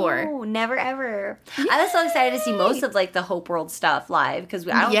I before. know, never ever. I was so excited to see most of like the Hope World stuff live because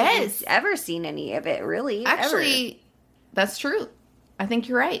I don't think we've ever seen any of it really. ever. Actually, that's true. I think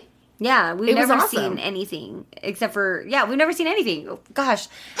you're right. Yeah, we've It was never awesome. seen anything except for we've never seen anything. Oh, gosh,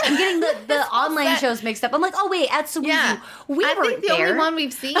 I'm getting the online that- shows mixed up. I'm like, oh wait, at Suzu, Yeah. we I weren't think the there. only one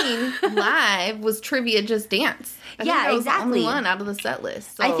we've seen live was Trivia Just Dance. I think Yeah, that was the exactly. only one out of the set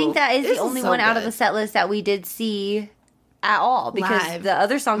list. I So think that is this the only so one out of good. the set list that we did see at all because Live. the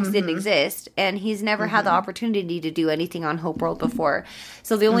other songs didn't exist, and he's never had the opportunity to do anything on Hope World before.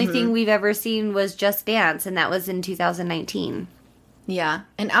 So the only thing we've ever seen was Just Dance, and that was in 2019. Yeah.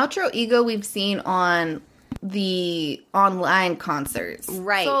 And Outro Ego we've seen on the online concerts.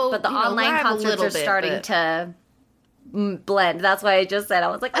 Right, So, but the you know, online live a concerts little are bit, starting but- to blend. That's why I just said. I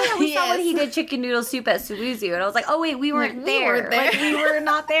was like, oh yeah, we saw when Yes. he did chicken noodle soup at Suizu, and I was like, oh wait, we weren't We there. weren't there. Like, we were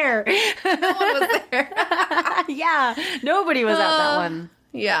not there. No one was there. Yeah, nobody was at that one.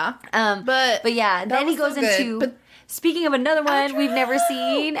 Yeah. But yeah, then he was so goes good. into. But- Speaking of another one we've never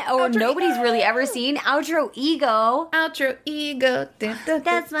seen, or Outro nobody's Ego. really ever seen, Outro Ego. Outro ego.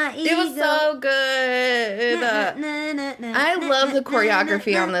 That's my ego. It was so good. I love the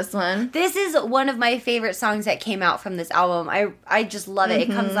choreography on this one. This is one of my favorite songs that came out from this album. I just love it. It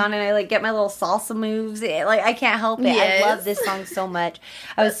comes on and I like get my little salsa moves. I can't help it. Yes. I love this song so much.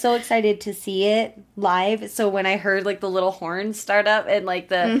 I was so excited to see it live. So when I heard like the little horns start up and like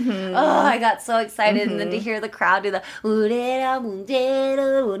the I got so excited, and then to hear the crowd do the like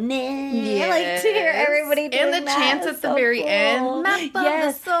to hear everybody doing and the that chants is at the so very cool. end. Map of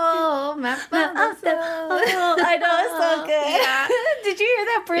Yes. the soul, map of the soul. I know, it's so good. Yeah. Did you hear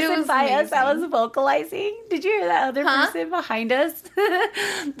that person was by us that was amazing. vocalizing? Did you hear that other person behind us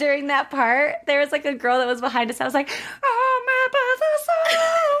during that part? There was like a girl that was behind us. I was like, oh, map of the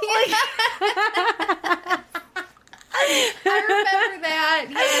soul. Like, I remember that.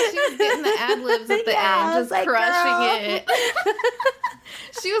 Yeah, she was getting the ad libs at the Yeah, I end, was just like, crushing girl. it.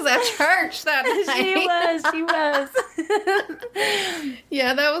 She was at church that night. She was.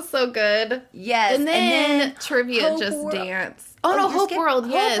 Yeah, that was so good. Yes. And then Trivia Hope Just World. Dance. Oh, Oh, no, you're Hope skipping- World,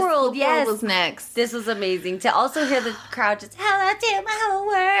 Hope yes. World, yes. was next. This was amazing to also hear the crowd just hello to my whole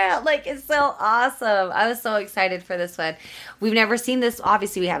world. Like, it's so awesome. I was so excited for this one. We've never seen this.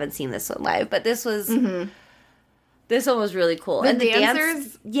 Obviously, we haven't seen this one live, but this was this one was really cool. The and the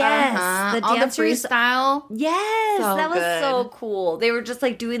dancers, yes, the all dancers. the freestyle. Yes, So that was so good. cool. They were just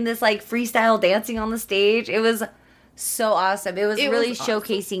like doing this like freestyle dancing on the stage. It was so awesome. It was It really was awesome.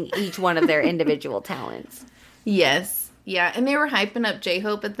 showcasing each one of their individual talents. Yes. Yeah, and they were hyping up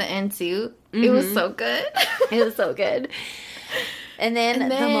J-Hope at the end, too. It was so good. It was so good. And then, And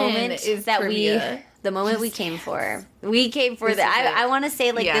the then moment is that trivia. the moment we came for. We came for This that. is it. I want to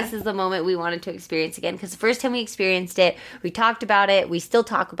say like Yeah. this is the moment we wanted to experience again, because the first time we experienced it, we talked about it, we still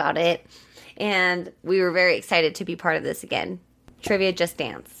talk about it, and we were very excited to be part of this again. Trivia Just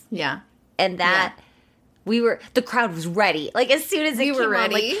Dance. Yeah. And that the crowd was ready. Like as soon as it We were came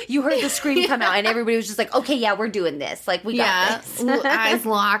on, ready. like you heard the scream come out and everybody was just like, okay, yeah, we're doing this. Like we Yeah. got this. Eyes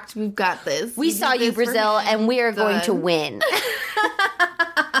locked. We've got this. We saw did you, this for Brazil, him. and we are going to Done. win.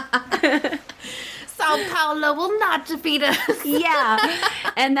 Sao Paulo will not defeat us. Yeah.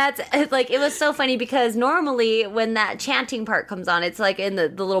 And that's like, it was so funny because normally when that chanting part comes on, it's like in the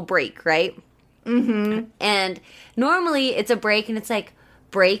little break, right? Mm-hmm. And normally it's a break and it's like,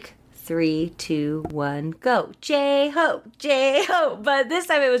 break, 3, 2, 1, go. J-Hope, J-Hope. But this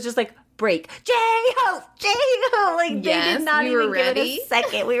time it was just like, break, J-Hope, J-Hope. Like they Yes, did not we were even give it ready. a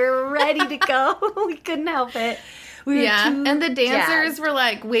second. We were ready to go. We couldn't help it. We were Yeah, too and the dancers jazzed. were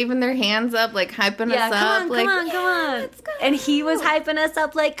like waving their hands up, like hyping Yeah, us up. come on, like, come on. let's go. And he was hyping us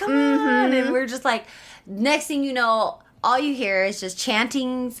up like, come on. And we're just like, next thing you know, all you hear is just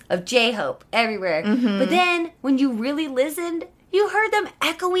chantings of J-Hope everywhere. But then when you really listened, you heard them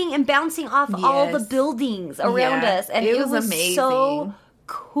echoing and bouncing off all the Yes. buildings around Yeah, us. And it it was was amazing. so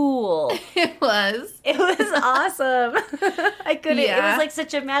cool. It was. It was awesome. I couldn't. It Yeah. was like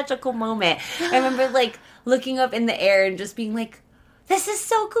such a magical moment. I remember like looking up in the air and just being like, this is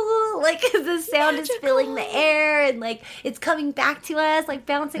so cool. Like the sound is filling the air and like it's coming back to us, like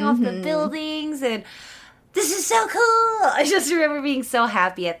bouncing off the buildings, and this is so cool. I just remember being so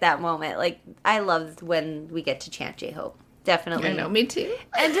happy at that moment. Like I loved when we get to chant J-Hope. Definitely. I know, me too.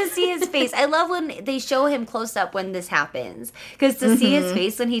 And to see his face. I love when they show him close up when this happens. Because to see his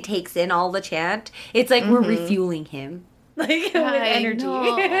face when he takes in all the chant, it's like we're refueling him. Like with energy.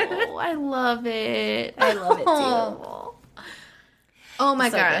 know. I love it. I love it too. Oh my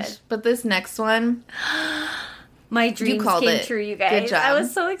So gosh. good. But this next one, My dreams called came it. true, you guys. Good job. I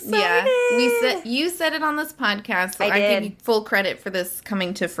was so excited. Yeah. You said it on this podcast, so I I give did. you full credit for this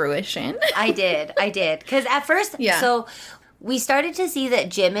coming to fruition. I did. Because at first, Yeah. so we started to see that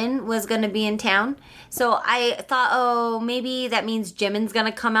Jimin was going to be in town. So I thought, oh, maybe that means Jimin's going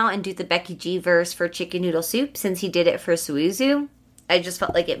to come out and do the Becky G verse for Chicken Noodle Soup since he did it for Suizu. I just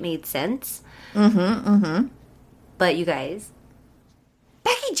felt like it made sense. But you guys,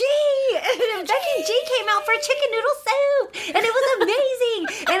 Becky G! Becky G came out for Chicken Noodle Soup! And it was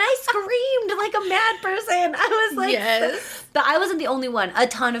amazing! And I screamed like a mad person. I was like... Yes. But I wasn't the only one. A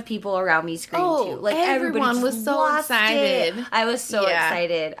ton of people around me screamed Oh, too. Like everybody everyone just was so lost excited. it. I was so Yeah.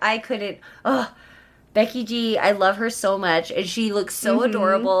 excited. I couldn't... Oh, Becky G, I love her so much. And she looks so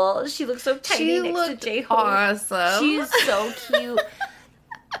adorable. She looks so tiny She next looked to J-Hope. awesome. She's so cute.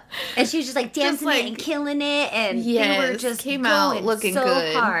 And she was just like dancing like, it and killing it, and they were yes, just came going out looking so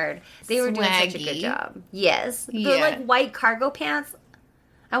good. hard. They were doing such a good Swaggy. job. Yes, the Yeah. like white cargo pants.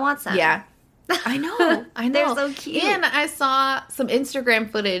 I want some. Yeah. I know. They're so cute. And I saw some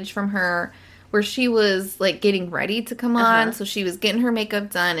Instagram footage from her where she was like getting ready to come on. So she was getting her makeup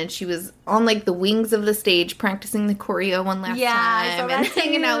done and she was on like the wings of the stage practicing the choreo one last I saw time that and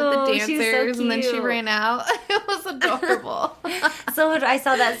hanging out with the too. She was so dancers, and then she cute. ran out. It was adorable. So I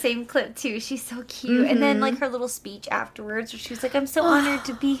saw that same clip too. She's so cute. And then like her little speech afterwards where she was like, I'm so honored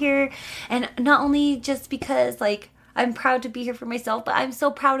to be here. And not only just because like I'm proud to be here for myself, but I'm so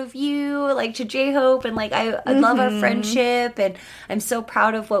proud of you, like to J-Hope, and like I love our friendship, and I'm so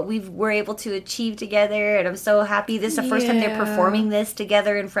proud of what we're able to achieve together, and I'm so happy this is the first time they're performing this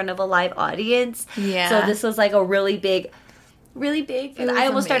together in front of a live audience. Yeah. So this was like a really big. I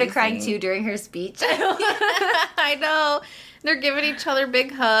almost started crying amazing. too during her speech. I know. They're giving each other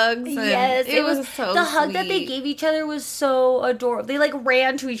big hugs. And Yes, it was so the hug that they sweet. gave each other was so adorable. They like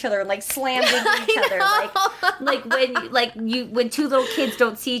ran to each other and like slammed into each other, like when two little kids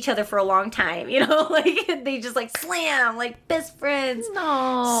don't see each other for a long time, you know, like they just like slam like best friends.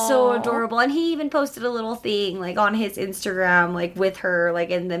 No. So adorable. And he even posted a little thing like on his Instagram, like with her,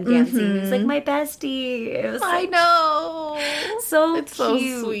 like and them dancing. He was like my bestie. It was I like, know. so It's so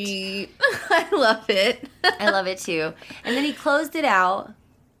cute. sweet. I love it. I love it too. And then he closed it out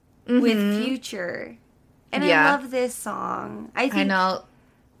with Future. And Yeah. I love this song. I think I know.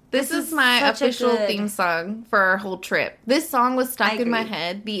 This This is is my such a official good- theme song for our whole trip. This song was stuck I in my agree.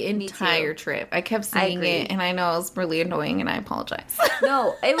 head the too. entire trip. I kept I singing agree. it, and I know it was really annoying, and I apologize.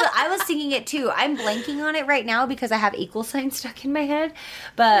 No, I was singing it too. I'm blanking on it right now because I have equal signs stuck in my head.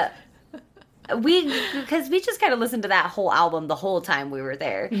 But because we just kind of listened to that whole album the whole time we were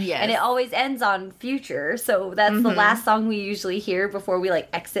there. Yes. And it always ends on Future. So that's the last song we usually hear before we like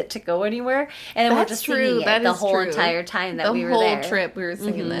exit to go anywhere. And then we're That's just true. singing it That the is whole true. entire time that the we were whole there. trip, we were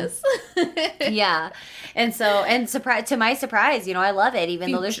singing this. Yeah. And so, to my surprise, you know, I love it,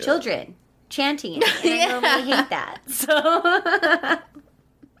 even though there's Future. children chanting it. And I normally hate that. So,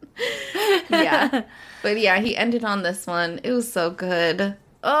 Yeah. But yeah, he ended on this one. It was so good.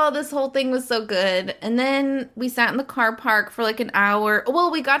 Oh, this whole thing was so good. And then we sat in the car park for like an hour.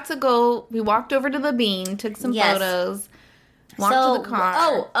 Well, we walked over to the Bean, took some Yes. photos, walked to the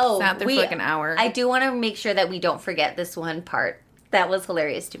car. Sat there for like an hour. I do want to make sure that we don't forget this one part. That was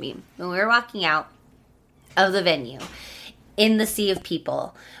hilarious to me. When we were walking out of the venue in the sea of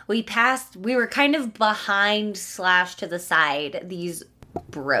people, we were kind of behind / to the side these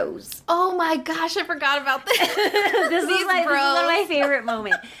bros. Oh my gosh, I forgot about this. This is one of my favorite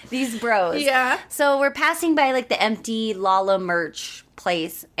moments. These bros. Yeah. So we're passing by like the empty Lala merch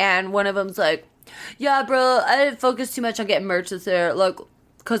place, and one of them's like, "Yeah, bro, I didn't focus too much on getting merch this year, like,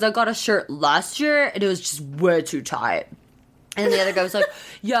 cause I got a shirt last year and it was just way too tight." And the other guy was like,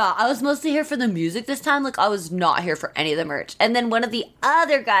 "Yeah, I was mostly here for the music this time. Like, I was not here for any of the merch." And then one of the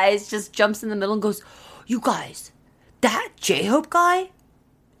other guys just jumps in the middle and goes, "You guys, that J-Hope guy,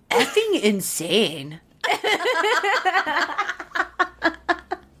 effing insane."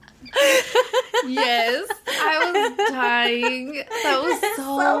 Yes. I was dying. That was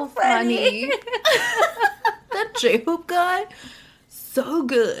so funny. That J-Hope guy, so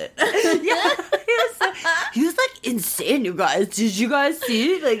good. Yeah, he was like insane, you guys. Did you guys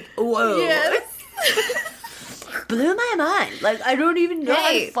see it? Like, whoa. Yes. Blew my mind. Like, I don't even know how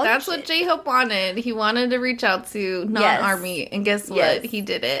Hey, to function. that's what J-Hope wanted. He wanted to reach out to non-army, and guess what? Yes. He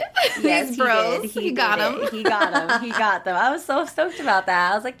did it. Yes, These bros, he did. he got did them. it. He got them. He got them. I was so stoked about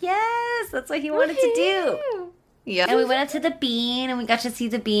that. I was like, yes, that's what he wanted to do. Yeah. And we went up to the Bean, and we got to see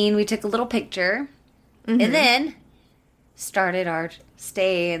the Bean. We took a little picture. And then started our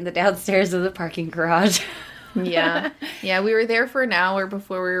stay in the downstairs of the parking garage. Yeah. Yeah, we were there for an hour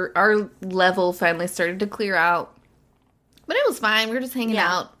before our level finally started to clear out. But it was fine. We were just hanging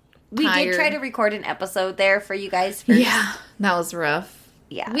out. We did tired. try to record an episode there for you guys first. Yeah, that was rough.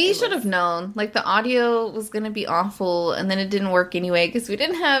 Yeah. We it should was. have known. Like, the audio was going to be awful, and then it didn't work anyway because we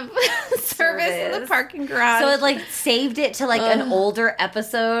didn't have service in the Service. parking garage. So it like saved it to like an older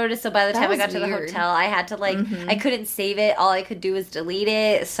episode. So by the time I was got to the weird. hotel, I had to like I couldn't save it. All I could do was delete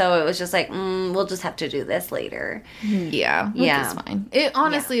it. So it was just like, we'll just have to do this later. Yeah, which Yeah. is fine. It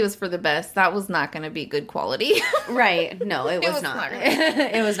honestly was for the best. That was not going to be good quality. Right? No, it was was not. not.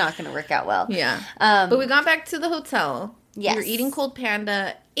 It was not going to work out well. Yeah. Um, But we got back to the hotel. Yes. We were eating Cold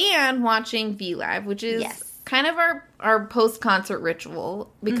Panda and watching V-Live, which is Yes. kind of our post-concert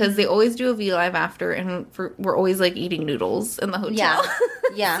ritual because they always do a V-Live after, and we're always, like, eating noodles in the hotel. Yeah.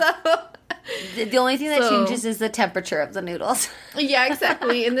 Yeah. So The only thing that So- changes is the temperature of the noodles. Yeah,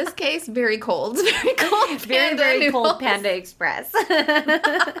 exactly. In this case, very cold. Very cold. Very, Panda very cold noodles. Panda Express.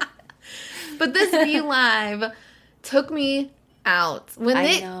 But this V Live took me out. When I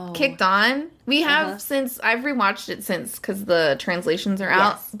it know. kicked on, we have Uh-huh. since, I've rewatched it since because the translations are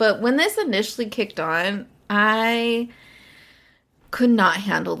out. Yes. But when this initially kicked on, I could not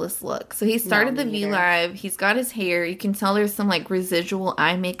handle this look. So he started No, the me V either. Live. He's got his hair. You can tell there's some like residual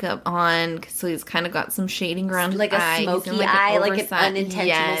eye makeup on. So he's kind of got some shading around Like his a eye. He's in, smoky eye, like an oversized- unintentional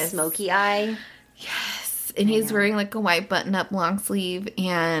Yes. smoky eye. Yes. And he's wearing like a white button up long sleeve,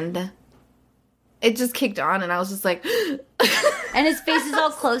 and it just kicked on, and I was just like, And his face is all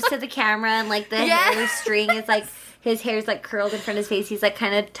close to the camera, and like the Yes. hair string is like, his hair's like curled in front of his face. He's like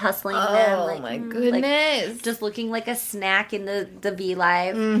kind of tussling them. oh Like, my like, goodness. just looking like a snack in the V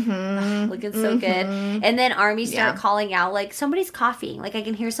Live. Mm-hmm. Looking so good. And then Army start Yeah. calling out, like, somebody's coughing. Like, I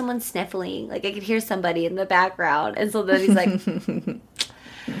can hear someone sniffling. Like, I can hear somebody in the background. And so then he's like,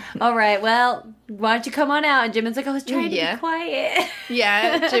 all right, well, why don't you come on out? And Jimin's like, I was trying to Yeah. be quiet.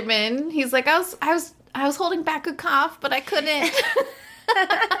 Yeah, Jimin. He's like, I was holding back a cough, but I couldn't.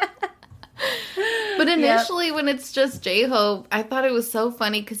 But initially, when it's just J-Hope, I thought it was so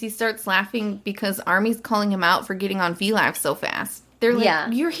funny because he starts laughing because Army's calling him out for getting on V-Live so fast. They're like, Yeah.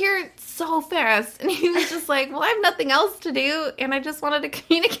 you're here so fast. And he was just like, well, I have nothing else to do, and I just wanted to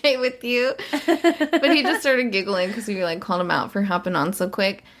communicate with you. But he just started giggling because we like called him out for hopping on so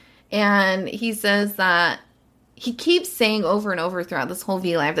quick. And he says that he keeps saying over and over throughout this whole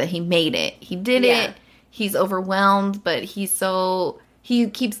V-Live that he made it. He did Yeah. it. He's overwhelmed, but he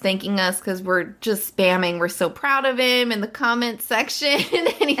keeps thanking us because we're just spamming. We're so proud of him in the comment section,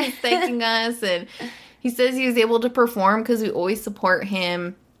 and he's thanking us. And he says he was able to perform because we always support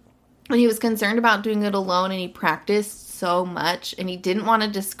him. And he was concerned about doing it alone, and he practiced so much, and he didn't want to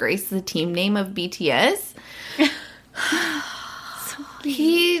disgrace the team name of BTS.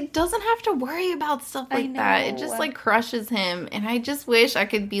 He doesn't have to worry about stuff I like that. It know. just like crushes him, and I just wish I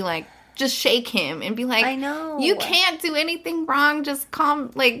could be like, just shake him and be like, I know. you can't do anything wrong. Just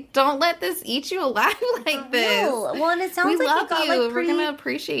don't let this eat you alive like this. Real. Well, and it sounds We like love he got, you. like, We're pretty... gonna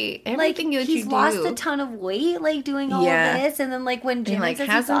appreciate Like, everything that he's you lost do. a ton of weight, like, doing all Yeah. of this. And then, like, when Jimin like, says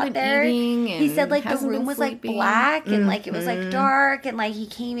he hasn't got been there, eating he and said, like, the hasn't room been was, like, sleeping. black. And, like, it was, like, Mhm. dark. And, like, he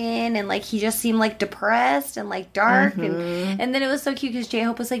came in and, like, he just seemed, like, depressed and, like, dark. Mm-hmm. And then it was so cute because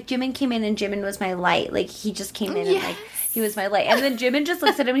J-Hope was like, Jimin came in and Jimin was my light. Like, he just came in and, like, he was my light. And then Jimin just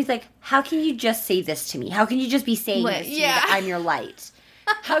looks at him and he's like, how can you just say this to me? How can you just be saying What? this to me Yeah. that I'm your light?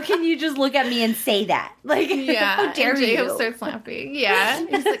 How can you just look at me and say that? Like, Yeah, how dare and J-Hope you? starts laughing. Yeah,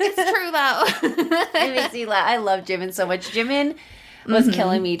 he's like, it's true though. It makes me laugh. I love Jimin so much. Jimin was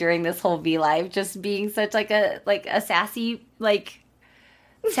killing me during this whole V Live, just being such like a sassy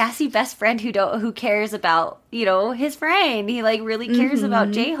best friend who cares about, you know, his friend. He like really cares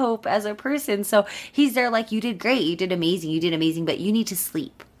about J-Hope as a person. So he's there like, you did great, you did amazing, but you need to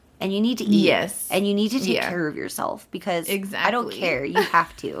sleep. And you need to eat. Yes. And you need to take Yeah. care of yourself because I don't Exactly. care. You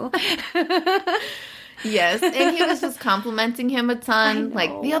have to. Yes, and he was just complimenting him a ton. Like,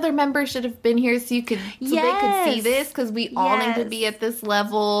 know. the other members should have been here so they could see Yes. this because we all need to Yes. be at this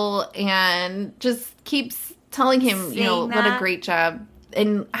level, and just keeps telling him, you know, Saying what a that. great job.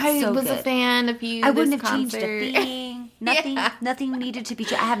 And I So was a good. fan of you. I this wouldn't have changed concert. a thing. Nothing, Yeah. nothing needed to be.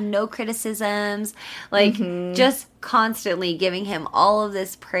 I have no criticisms. Like Mm-hmm. just constantly giving him all of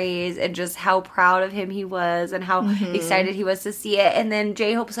this praise and just how proud of him he was and how Mm-hmm. excited he was to see it. And then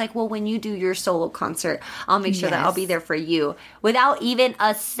J Hope's like, "Well, when you do your solo concert, I'll make sure that I'll Yes. be there for you." Without even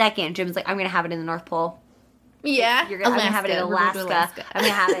a second, Jim's like, "I'm gonna have it in the North Pole. Yeah, I'm gonna have it in We're going to Alaska. I'm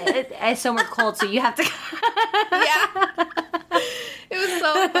gonna have it. It's somewhere cold, so you have to." Yeah. It was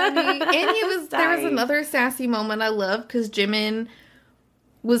so funny. And there was dying. another sassy moment I loved because Jimin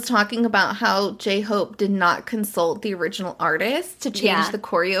was talking about how J-Hope did not consult the original artist to change Yeah. the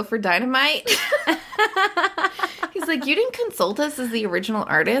choreo for Dynamite. He's like, you didn't consult us as the original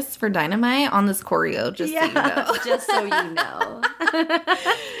artist for Dynamite on this choreo, just so you know. just so you know.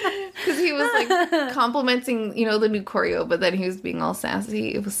 Because he was like complimenting, you know, the new choreo, but then he was being all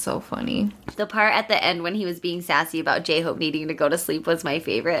sassy. It was so funny. The part at the end when he was being sassy about J-Hope needing to go to sleep was my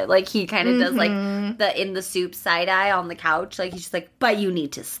favorite. Like, he kind of does, like, the in the soup side eye on the couch. Like, he's just like, but you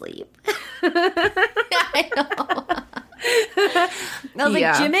need to sleep. I know. I was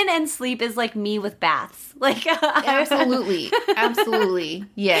Yeah. like, Jimin and sleep is like me with baths. Like, Absolutely. Absolutely.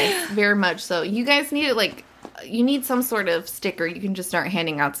 Yes, very much so. You guys need it, like, you need some sort of sticker you can just start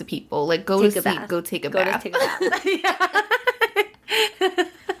handing out to people. Like, go Take to a sleep, bath. go take a Go bath. to take a bath. Yeah.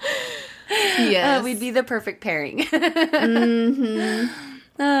 Yes. We'd be the perfect pairing. Mm-hmm.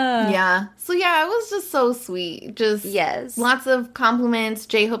 Yeah. So yeah, it was just so sweet. Just Yes. lots of compliments.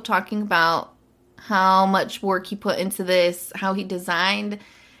 J-Hope talking about how much work he put into this, how he designed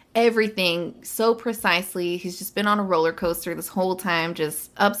everything so precisely. He's just been on a roller coaster this whole time,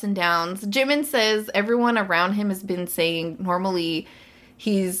 just ups and downs. Jimin says everyone around him has been saying normally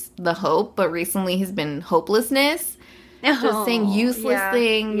he's the hope, but recently he's been hopelessness. Just saying useless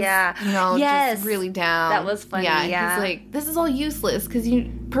things. Yeah. You know, Yes. just really down. That was funny, yeah. He's like, this is all useless because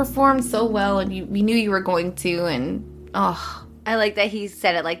you performed so well and we knew you were going to, and I like that he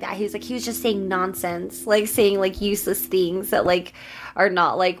said it like that. He was just saying nonsense, like saying like useless things that like are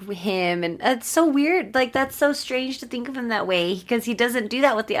not like him, and it's so weird. Like that's so strange to think of him that way because he doesn't do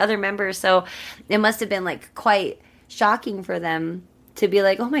that with the other members. So it must have been like quite shocking for them to be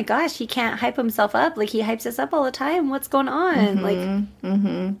like, oh my gosh, he can't hype himself up. Like he hypes us up all the time. What's going on?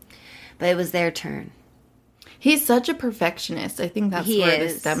 But it was their turn. He's such a perfectionist. I think that's where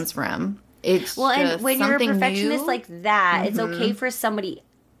this stems from. It's and when you're a perfectionist like that, it's okay for somebody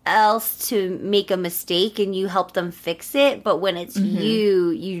else to make a mistake and you help them fix it. But when it's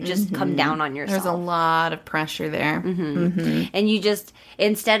you just come down on yourself. There's a lot of pressure there. And you just,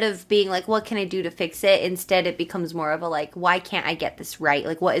 instead of being like, what can I do to fix it? Instead, it becomes more of a like, why can't I get this right?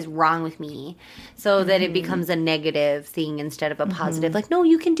 Like, what is wrong with me? So that it becomes a negative thing instead of a positive. Like, no,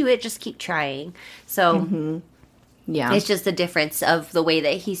 you can do it. Just keep trying. So yeah, it's just the difference of the way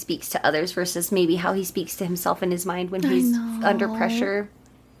that he speaks to others versus maybe how he speaks to himself in his mind when he's under pressure.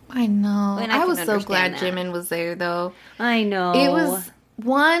 I know. And I was so glad Jimin was there, though. I know. It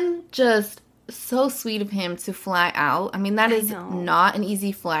was just so sweet of him to fly out. I mean, that is not an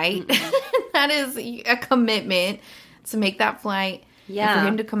easy flight. That is a commitment to make that flight. Yeah. And for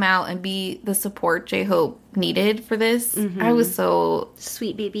him to come out and be the support J-Hope needed for this. I was so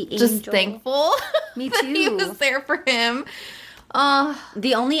sweet baby angel. Just thankful. Me too. That he was there for him.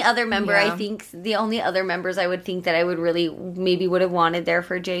 The only other member I would think that I would really maybe would have wanted there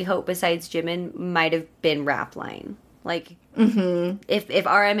for J-Hope besides Jimin might have been Rapline. Like if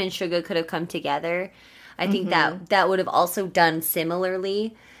RM and Suga could have come together, I think that would have also done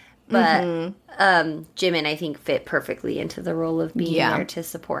similarly. But Jimin, I think, fit perfectly into the role of being there to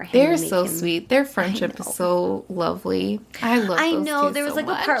support him. They're so sweet. Their friendship is so lovely. I love those two there was so like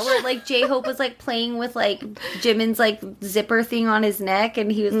much. a part where like J-Hope was like playing with like Jimin's like zipper thing on his neck,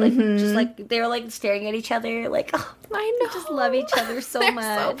 and he was like just like they were like staring at each other like, oh, I know. They just love each other so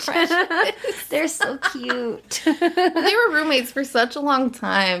much. So precious. They're so cute. They were roommates for such a long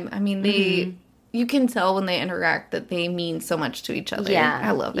time. I mean, you can tell when they interact that they mean so much to each other. Yeah.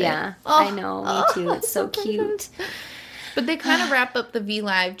 I love it. Yeah. I know. Me too. It's so cute. But they kind of wrap up the V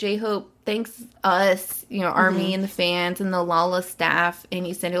Live. J-Hope thanks us, ARMY and the fans and the Lala staff. And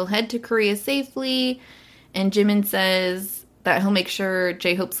he said he'll head to Korea safely. And Jimin says that he'll make sure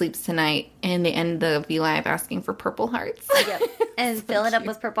J-Hope sleeps tonight. And they end the V Live asking for purple hearts. Yep. And so fill it up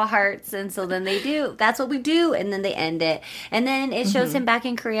with purple hearts. And so then they do. That's what we do. And then they end it. And then it shows him back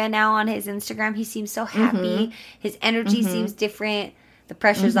in Korea now on his Instagram. He seems so happy. His energy seems different. The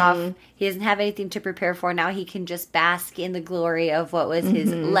pressure's off. He doesn't have anything to prepare for. Now he can just bask in the glory of what was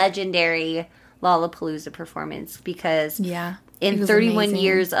his legendary Lollapalooza performance. Because in 31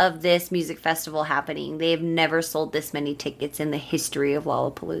 years of this music festival happening, they have never sold this many tickets in the history of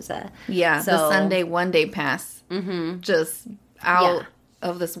Lollapalooza. Yeah, so, the Sunday one-day pass. Just out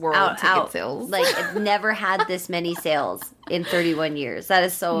of this world ticket sales. Like, I've never had this many sales in 31 years. That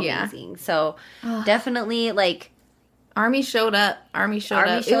is so amazing. So, definitely, like... Army showed up.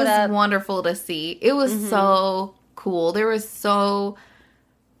 It was wonderful to see. It was so cool. There was so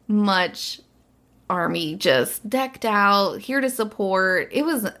much Army just decked out, here to support. It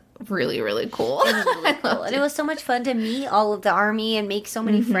was really, really cool. It was really cool. And it was so much fun to meet all of the Army and make so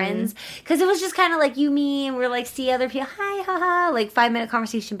many friends. Because it was just kind of like you, me, and we're like, see other people, hi, haha, like 5-minute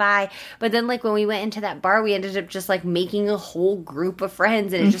conversation, bye. But then like when we went into that bar, we ended up just like making a whole group of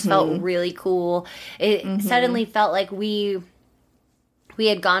friends, and it just felt really cool. It suddenly felt like we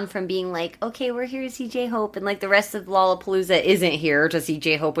had gone from being like, okay, we're here to see J-Hope, and like the rest of Lollapalooza isn't here to see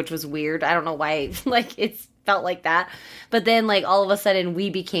J-Hope, which was weird. I don't know why, like it's felt like that. But then like all of a sudden we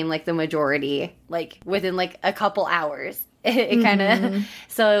became like the majority, like within like a couple hours. It kind of,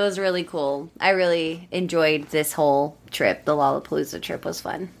 so it was really cool. I really enjoyed this whole trip. The Lollapalooza trip was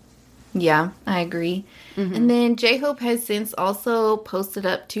fun. Yeah, I agree. And then J-Hope has since also posted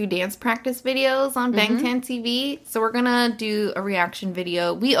up 2 dance practice videos on Bangtan TV. So we're going to do a reaction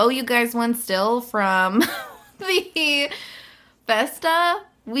video. We owe you guys one still from the Festa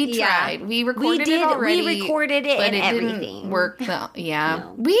We tried. We recorded did. it already. We recorded it but and it everything. didn't work though. Yeah.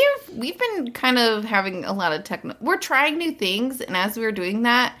 No. We've been kind of having a lot of we're trying new things, and as we were doing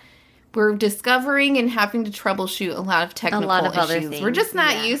that, we're discovering and having to troubleshoot a lot of technical other issues. things. We're just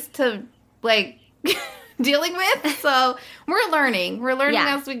not used to like dealing with. So we're learning. We're learning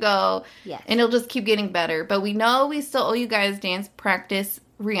as we go. Yes. And it'll just keep getting better. But we know we still owe you guys dance practice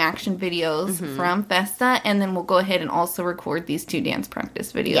reaction videos from Festa, and then we'll go ahead and also record these 2 dance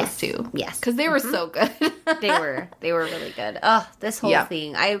practice videos too. Yes. Because they were so good. They were really good. Oh, this whole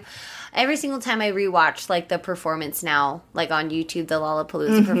thing. Every single time I rewatch like the performance now, like on YouTube, the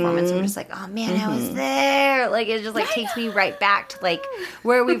Lollapalooza performance, I'm just like, oh man, I was there. Like it just like takes me right back to like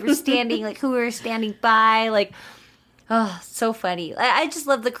where we were standing, like who we were standing by, like oh, so funny. I just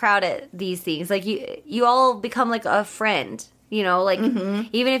love the crowd at these things. Like you all become like a friend. You know, like,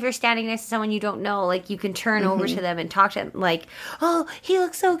 even if you're standing next to someone you don't know, like, you can turn over to them and talk to them, like, oh, he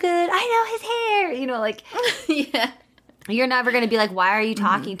looks so good. I know his hair. You know, like, yeah. You're never going to be like, why are you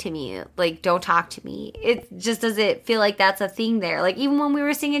talking to me? Like, don't talk to me. It just doesn't feel like that's a thing there. Like, even when we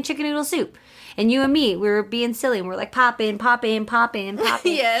were singing Chicken Noodle Soup, and you and me, we were being silly, and we're like, popping, popping, popping,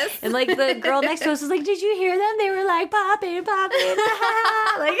 popping. Yes. And, like, the girl next to us was like, did you hear them? They were like, popping, popping.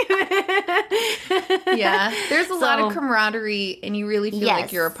 Like, yeah. There's a lot of camaraderie, and you really feel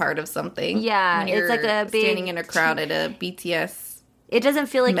like you're a part of something. Yeah. When you're it's like a big... standing in a crowd at a BTS. It doesn't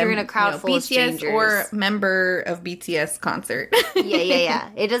feel like you're in a crowd full BTS of strangers. or member of BTS concert. Yeah.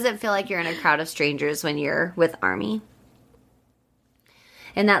 It doesn't feel like you're in a crowd of strangers when you're with ARMY.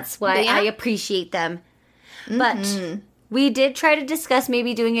 And that's why I appreciate them. But we did try to discuss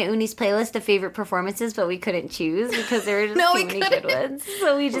maybe doing an Uni's playlist of favorite performances, but we couldn't choose because there were just too many good ones.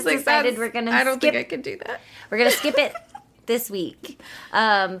 So we just decided we're going to skip. I don't think I could do that. We're going to skip it this week.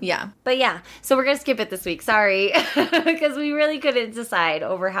 Yeah. But yeah, so we're going to skip it this week. Sorry. Because we really couldn't decide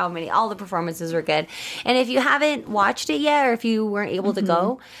over how many. All the performances were good. And if you haven't watched it yet, or if you weren't able to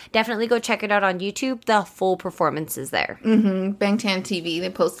go, definitely go check it out on YouTube. The full performance is there. Bangtan TV, they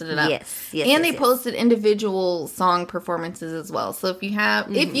posted it up. Yes. And they posted individual song performances as well. So if you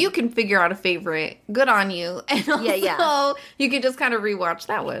have, if you can figure out a favorite, good on you. And also, you can just kind of rewatch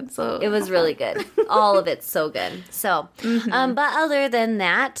that one. So it was really good. All of it's so good. So, but other than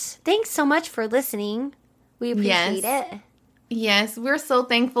that, thanks so much for listening. We appreciate it. Yes, we're so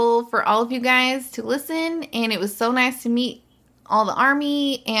thankful for all of you guys to listen, and it was so nice to meet all the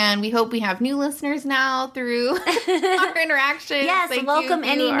ARMY, and we hope we have new listeners now through our interaction. Yes, welcome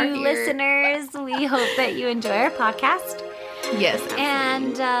any new listeners. We hope that you enjoy our podcast. Yes, absolutely.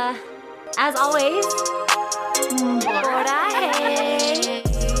 And as always, Bora Hey!